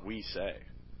matter what we say.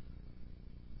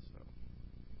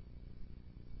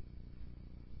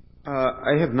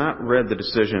 I have not read the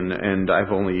decision, and I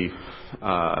only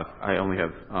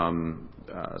have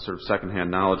sort of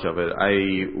secondhand knowledge of it.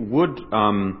 I would.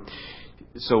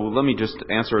 So let me just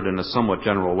answer it in a somewhat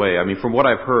general way. I mean, from what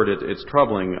I've heard, it's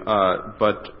troubling,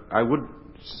 but I would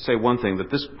say one thing, that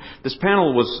this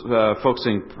panel was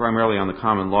focusing primarily on the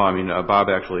common law. I mean, Bob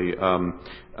actually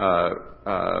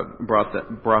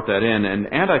brought that in,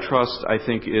 and antitrust, I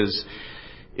think, is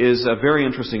a very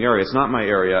interesting area. It's not my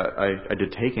area. I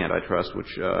did take antitrust,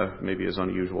 which maybe is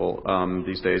unusual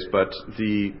these days, but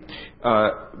the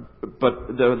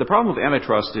problem with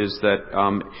antitrust is that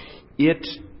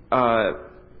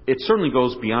it it certainly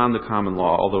goes beyond the common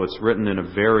law, although it's written in a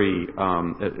very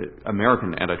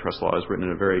American antitrust law is written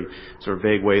in a very sort of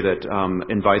vague way that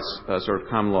invites a sort of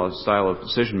common law style of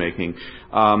decision making.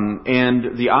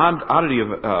 And the oddity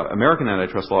of American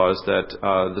antitrust law is that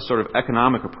the sort of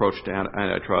economic approach to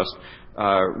antitrust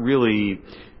really,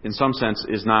 in some sense,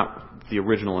 is not the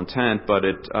original intent, but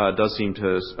it does seem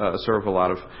to serve a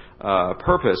lot of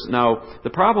purpose. Now, the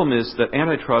problem is that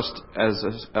antitrust,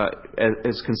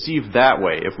 as conceived that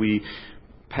way, if we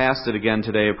passed it again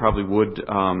today, it probably would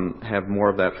have more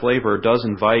of that flavor. It does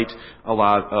invite a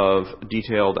lot of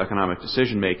detailed economic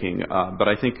decision making, but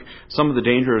I think some of the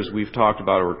dangers we've talked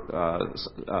about or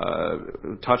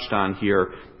touched on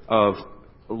here of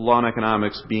law and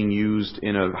economics being used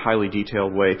in a highly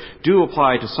detailed way do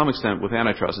apply to some extent with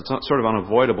antitrust. It's sort of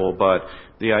unavoidable, but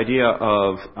the idea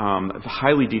of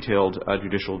highly detailed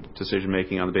judicial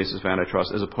decision-making on the basis of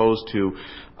antitrust as opposed to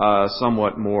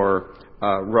somewhat more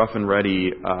rough and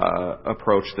ready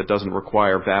approach that doesn't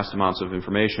require vast amounts of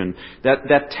information,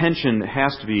 that tension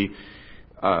has to be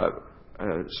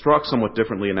struck somewhat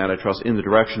differently in antitrust in the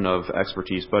direction of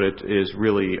expertise, but it is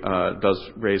really does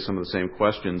raise some of the same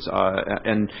questions.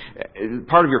 And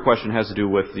part of your question has to do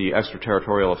with the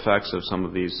extraterritorial effects of some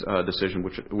of these decisions,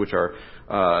 which are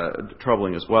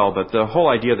troubling as well. But the whole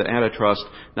idea that antitrust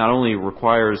not only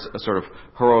requires a sort of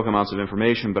heroic amounts of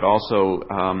information, but also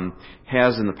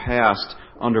has in the past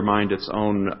undermined its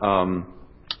own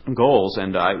goals,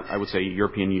 and I would say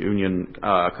European Union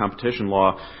competition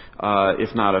law,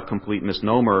 if not a complete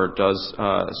misnomer, does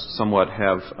somewhat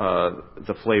have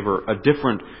the flavor, a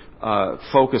different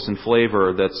focus and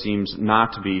flavor that seems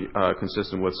not to be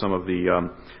consistent with some of the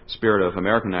spirit of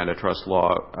American antitrust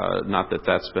law. Not that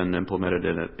that's been implemented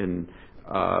in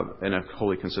a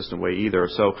wholly consistent way either.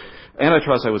 So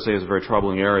antitrust, I would say, is a very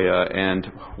troubling area, and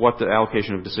what the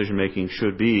allocation of decision-making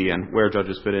should be and where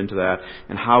judges fit into that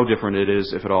and how different it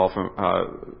is, if at all, from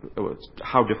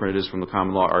how different it is from the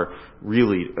common law are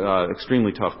really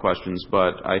extremely tough questions,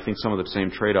 but I think some of the same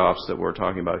trade-offs that we're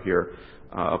talking about here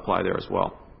apply there as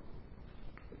well.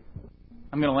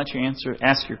 I'm going to let you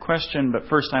ask your question, but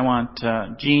first I want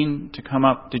Gene to come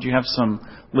up. Did you have some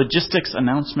logistics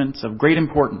announcements of great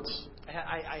importance?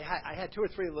 I had 2 or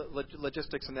 3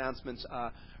 logistics announcements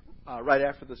right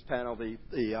after this panel.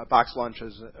 The box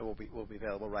lunches will be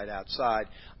available right outside.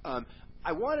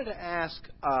 I wanted to ask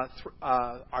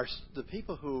the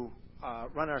people who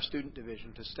run our student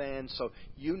division to stand so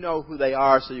you know who they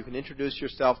are, so you can introduce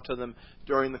yourself to them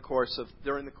during the course of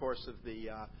the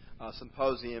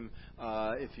symposium.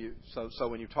 So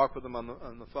when you talk with them on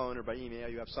the phone or by email,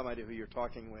 you have some idea who you're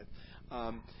talking with.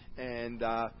 And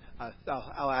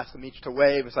I'll ask them each to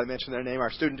wave as I mention their name.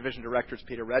 Our student division director is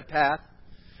Peter Redpath.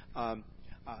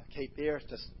 Kate Beer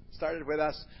just started with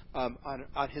us.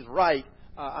 On his right,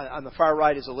 on the far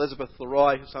right, is Elizabeth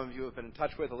Leroy, who some of you have been in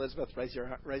touch with. Elizabeth, raise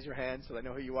your hand so they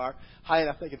know who you are. High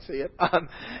enough they can see it.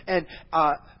 And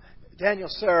Daniel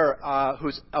Sir,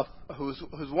 who's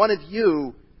one of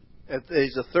you.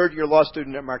 He's a third-year law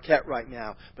student at Marquette right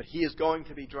now, but he is going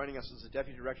to be joining us as the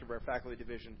deputy director of our faculty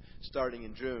division starting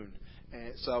in June.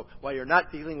 And so while you're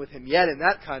not dealing with him yet in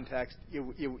that context, you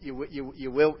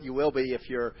will be if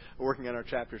you're working on our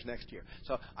chapters next year.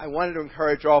 So I wanted to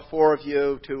encourage all 4 of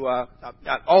you to,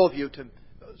 not all of you, to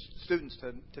students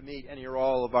to meet any or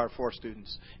all of our 4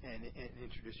 students and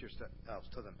introduce yourselves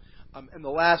to them. And the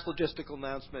last logistical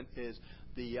announcement is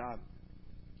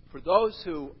for those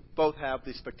who both have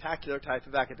the spectacular type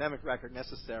of academic record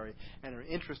necessary and are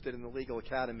interested in the Legal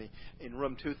Academy, in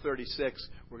room 236,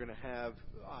 we're going to have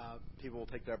people will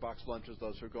take their box lunches,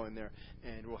 those who are going there,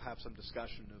 and we'll have some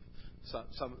discussion of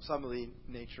some of the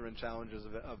nature and challenges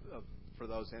of for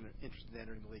those interested in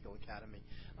entering the Legal Academy.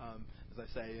 As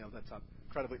I say, that's a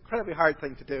incredibly hard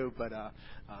thing to do, but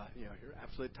you're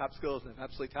absolute top schools and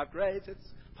absolute top grades. It's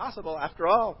possible, after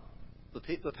all.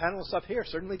 The panelists up here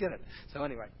certainly did it. So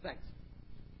anyway, thanks.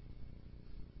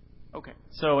 Okay.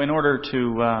 So in order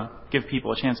to give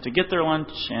people a chance to get their lunch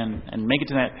and make it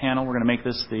to that panel, we're going to make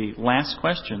this the last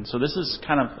question. So this is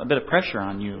kind of a bit of pressure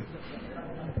on you.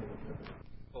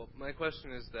 Well, my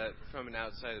question is that from an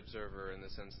outside observer, in the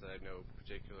sense that I have no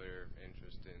particular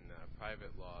interest in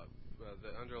private law,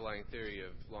 the underlying theory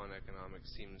of law and economics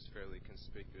seems fairly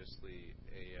conspicuously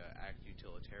a act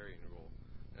utilitarian rule.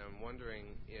 And I'm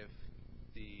wondering if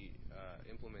the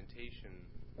implementation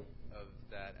of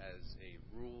that as a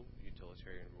rule,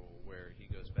 utilitarian rule, where he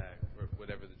goes back, or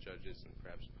whatever the judge is, and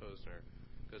perhaps Posner,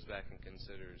 goes back and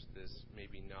considers this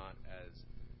maybe not as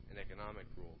an economic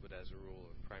rule, but as a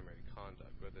rule of primary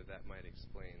conduct, whether that might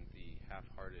explain the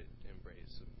half-hearted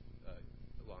embrace of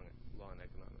law and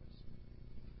economics.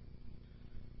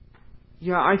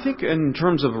 Yeah, I think in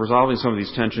terms of resolving some of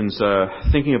these tensions,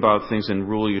 thinking about things in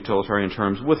rule utilitarian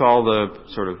terms, with all the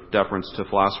sort of deference to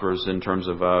philosophers in terms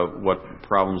of what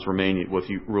problems remain with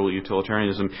rule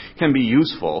utilitarianism, can be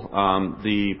useful.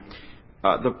 It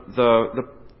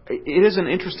is an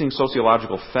interesting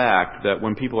sociological fact that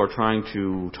when people are trying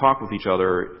to talk with each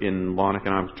other in law and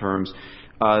economic terms,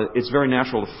 it's very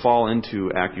natural to fall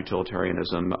into act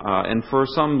utilitarianism. And for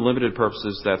some limited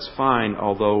purposes, that's fine,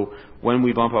 although when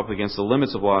we bump up against the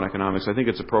limits of law and economics, I think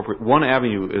it's appropriate. One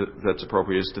avenue that's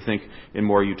appropriate is to think in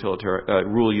more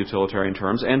rule utilitarian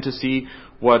terms and to see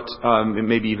what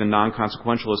maybe even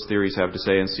non-consequentialist theories have to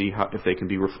say and see if they can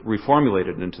be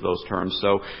reformulated into those terms.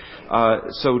 So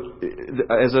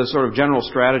as a sort of general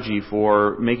strategy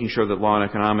for making sure that law and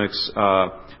economics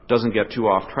doesn't get too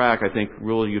off track, I think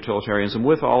rule utilitarianism,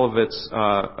 with all of its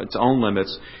own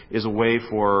limits, is a way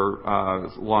for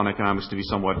law and economics to be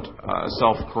somewhat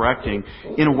self-correcting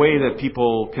in a way that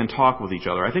people can talk with each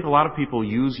other. I think a lot of people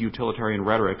use utilitarian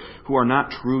rhetoric who are not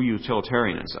true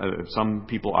utilitarians. Some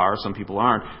people are, some people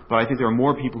aren't, but I think there are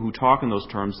more people who talk in those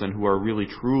terms than who are really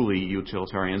truly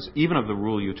utilitarians, even of the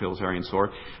rule utilitarian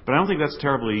sort. But I don't think that's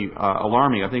terribly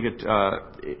alarming. I think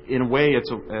in a way,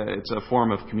 it's a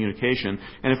form of communication,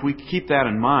 and if we keep that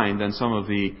in mind, then some of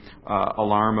the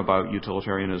alarm about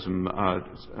utilitarianism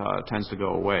tends to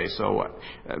go away. So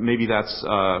maybe that's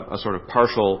a sort of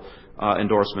partial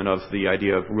endorsement of the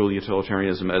idea of rule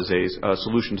utilitarianism as a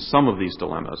solution to some of these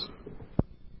dilemmas.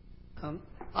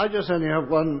 I just only have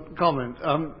one comment.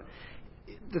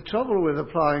 The trouble with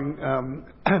applying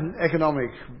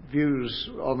economic views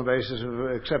on the basis of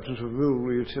acceptance of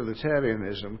rule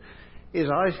utilitarianism is,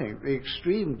 I think, the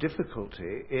extreme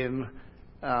difficulty in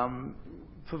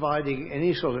providing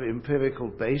any sort of empirical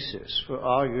basis for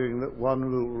arguing that one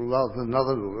rule rather than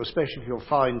another rule, especially if you're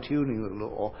fine-tuning the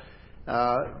law,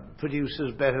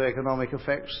 produces better economic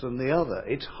effects than the other.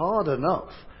 It's hard enough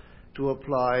to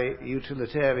apply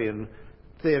utilitarian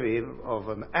theory of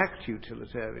an act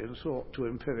utilitarian sort to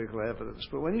empirical evidence.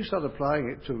 But when you start applying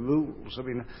it to rules, I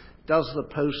mean, does the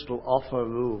postal offer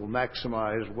rule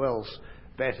maximize wealth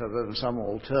better than some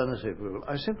alternative rule?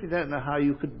 I simply don't know how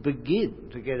you could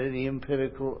begin to get any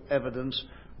empirical evidence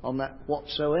on that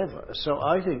whatsoever. So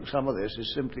I think some of this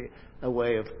is simply a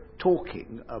way of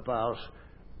talking about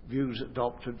views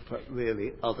adopted for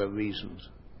really other reasons.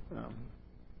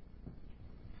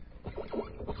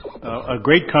 A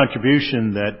great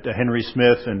contribution that Henry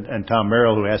Smith and Tom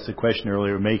Merrill, who asked the question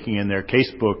earlier, are making in their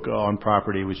case book on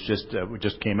property, which just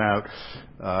came out,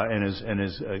 and is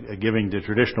giving the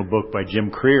traditional book by Jim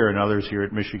Creer and others here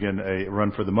at Michigan a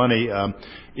run for the money,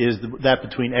 is that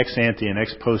between ex ante and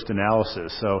ex post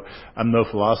analysis. So I'm no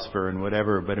philosopher and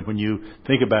whatever, but when you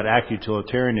think about act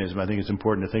utilitarianism, I think it's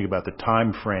important to think about the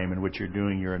time frame in which you're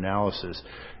doing your analysis.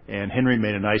 And Henry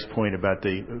made a nice point about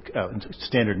the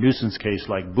standard nuisance case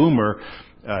like Boomer.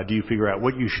 Do you figure out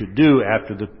what you should do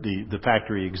after the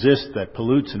factory exists that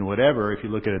pollutes and whatever? If you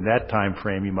look at it in that time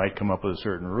frame, you might come up with a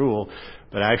certain rule.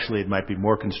 But actually, it might be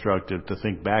more constructive to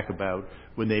think back about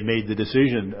when they made the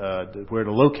decision where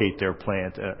to locate their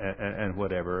plant and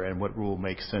whatever, and what rule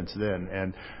makes sense then.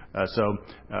 And so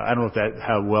I don't know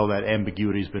how well that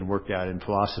ambiguity has been worked out in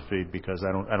philosophy, because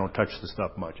I don't touch the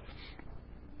stuff much.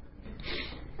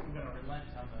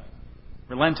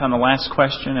 Relent on the last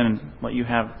question and let you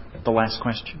have the last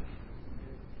question.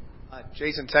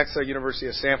 Jason Texler, University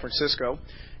of San Francisco.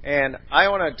 And I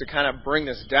wanted to kind of bring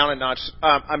this down a notch.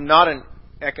 I'm not an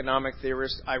economic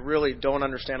theorist. I really don't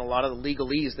understand a lot of the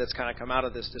legalese that's kind of come out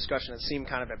of this discussion. It seemed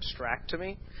kind of abstract to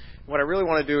me. What I really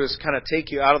want to do is kind of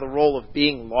take you out of the role of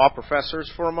being law professors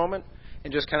for a moment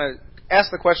and just kind of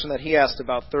ask the question that he asked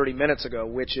about 30 minutes ago,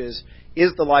 which is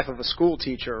the life of a school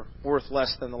teacher worth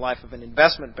less than the life of an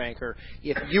investment banker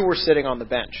if you were sitting on the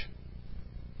bench?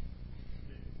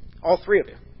 All three of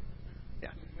you.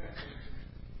 Yeah.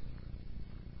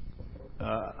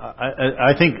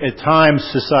 I think at times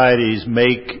societies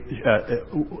make,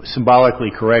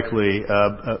 symbolically correctly,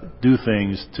 do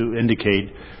things to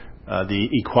indicate the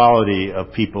equality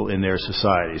of people in their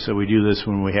society. So we do this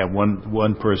when we have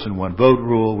one person, one vote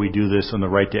rule. We do this on the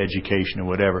right to education and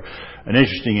whatever. An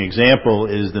interesting example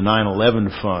is the 9/11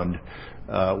 fund,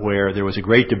 where there was a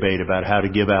great debate about how to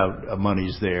give out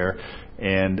monies there.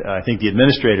 And I think the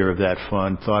administrator of that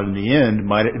fund thought in the end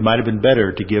it might have been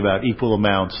better to give out equal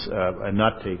amounts and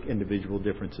not take individual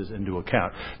differences into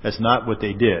account. That's not what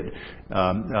they did.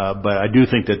 But I do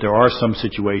think that there are some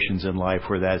situations in life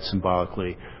where that's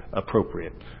symbolically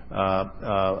appropriate.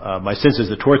 My sense is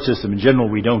the tort system in general,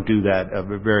 we don't do that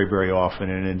very, very often.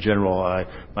 And in general,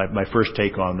 my first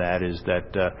take on that is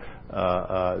that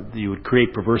you would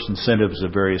create perverse incentives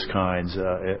of various kinds,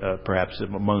 perhaps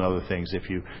among other things, if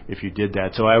you did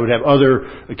that. So I would have other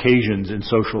occasions in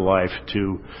social life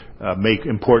to make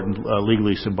important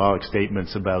legally symbolic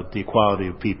statements about the equality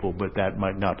of people, but that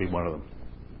might not be one of them.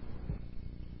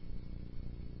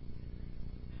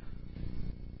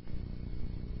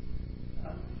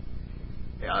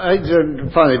 I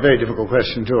find it a very difficult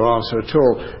question to answer at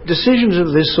all. Decisions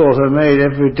of this sort are made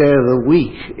every day of the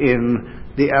week in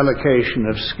the allocation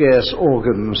of scarce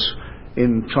organs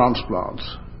in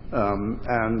transplants,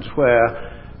 and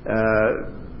where,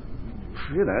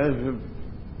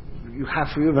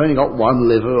 you've only got one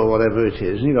liver or whatever it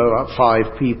is, and you've got about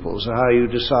 5 people, so how you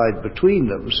decide between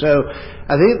them. So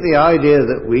I think the idea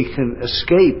that we can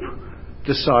escape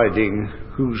deciding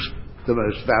who's the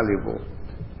most valuable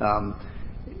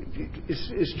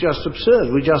it's just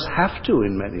absurd. We just have to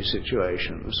in many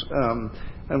situations.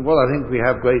 And what I think we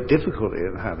have great difficulty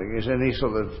in having is any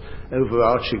sort of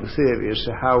overarching theory as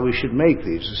to how we should make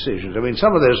these decisions. I mean,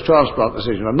 some of those transplant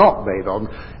decisions are not made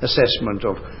on assessment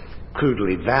of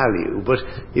crudely value, but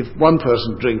if one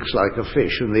person drinks like a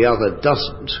fish and the other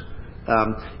doesn't,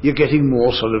 you're getting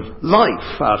more sort of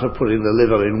life out of putting the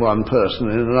liver in one person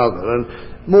and in another. And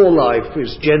more life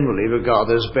is generally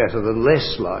regarded as better than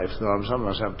less life, though some of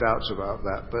us have doubts about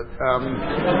that.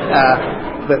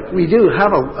 But we do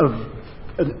have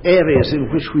areas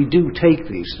in which we do take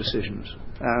these decisions,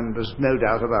 and there's no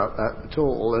doubt about that at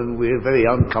all, and we're very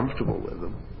uncomfortable with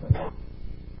them.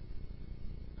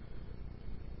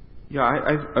 Yeah,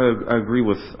 I agree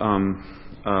with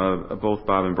both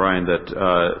Bob and Brian that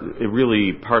it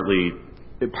really partly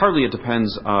it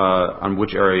depends on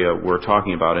which area we're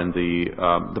talking about, and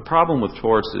the problem with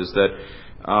torts is that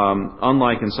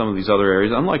unlike in some of these other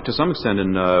areas, unlike to some extent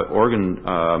in organ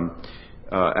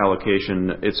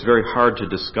allocation, it's very hard to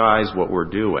disguise what we're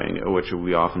doing, which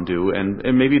we often do, and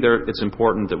maybe it's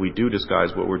important that we do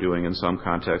disguise what we're doing in some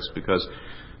contexts, because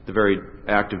the very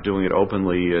act of doing it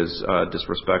openly is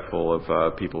disrespectful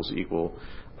of people's equal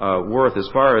worth. As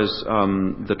far as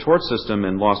the tort system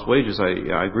and lost wages,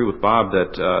 I agree with Bob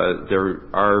that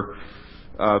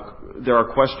there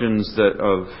are questions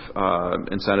of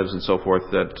incentives and so forth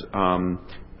that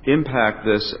impact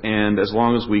this, and as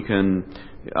long as we can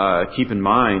keep in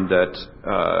mind that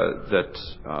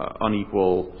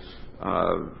unequal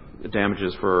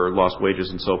damages for lost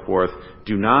wages and so forth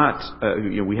do not,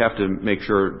 we have to make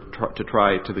sure to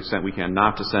try to the extent we can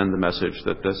not to send the message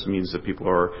that this means that people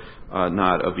are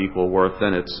not of equal worth.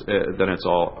 Then it's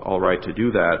all right to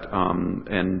do that.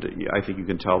 And I think you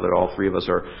can tell that all three of us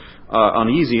are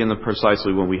uneasy, and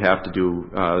precisely when we have to do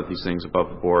these things above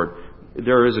the board,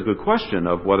 there is a good question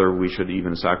of whether we should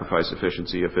even sacrifice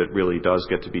efficiency if it really does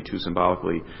get to be too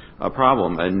symbolically a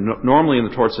problem. And normally in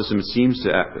the tort system, it seems to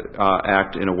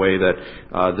act in a way that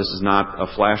this is not a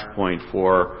flashpoint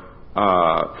for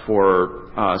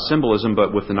symbolism,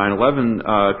 but with the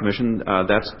 9/11 Commission,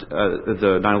 that's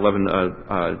the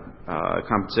 9/11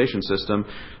 compensation system.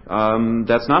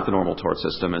 That's not the normal tort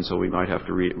system, and so we might have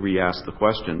to re-ask the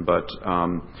question.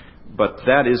 But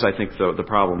that is, I think, the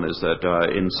problem is that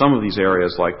in some of these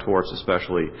areas, like torts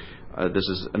especially,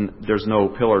 there's no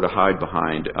pillar to hide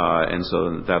behind, and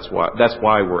so that's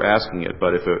why we're asking it.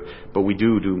 But we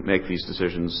do make these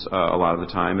decisions a lot of the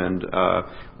time, and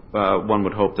one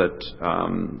would hope that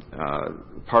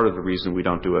part of the reason we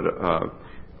don't do it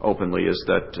openly is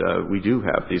that we do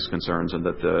have these concerns, and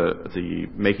that the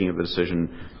making of the decision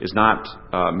is not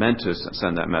meant to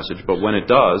send that message. But when it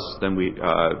does, then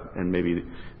and maybe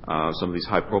some of these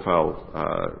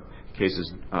high-profile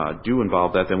cases do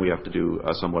involve that, then we have to do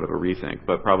somewhat of a rethink,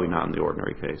 but probably not in the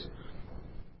ordinary case.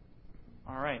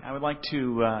 All right. I would like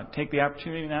to take the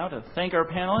opportunity now to thank our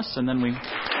panelists, and then we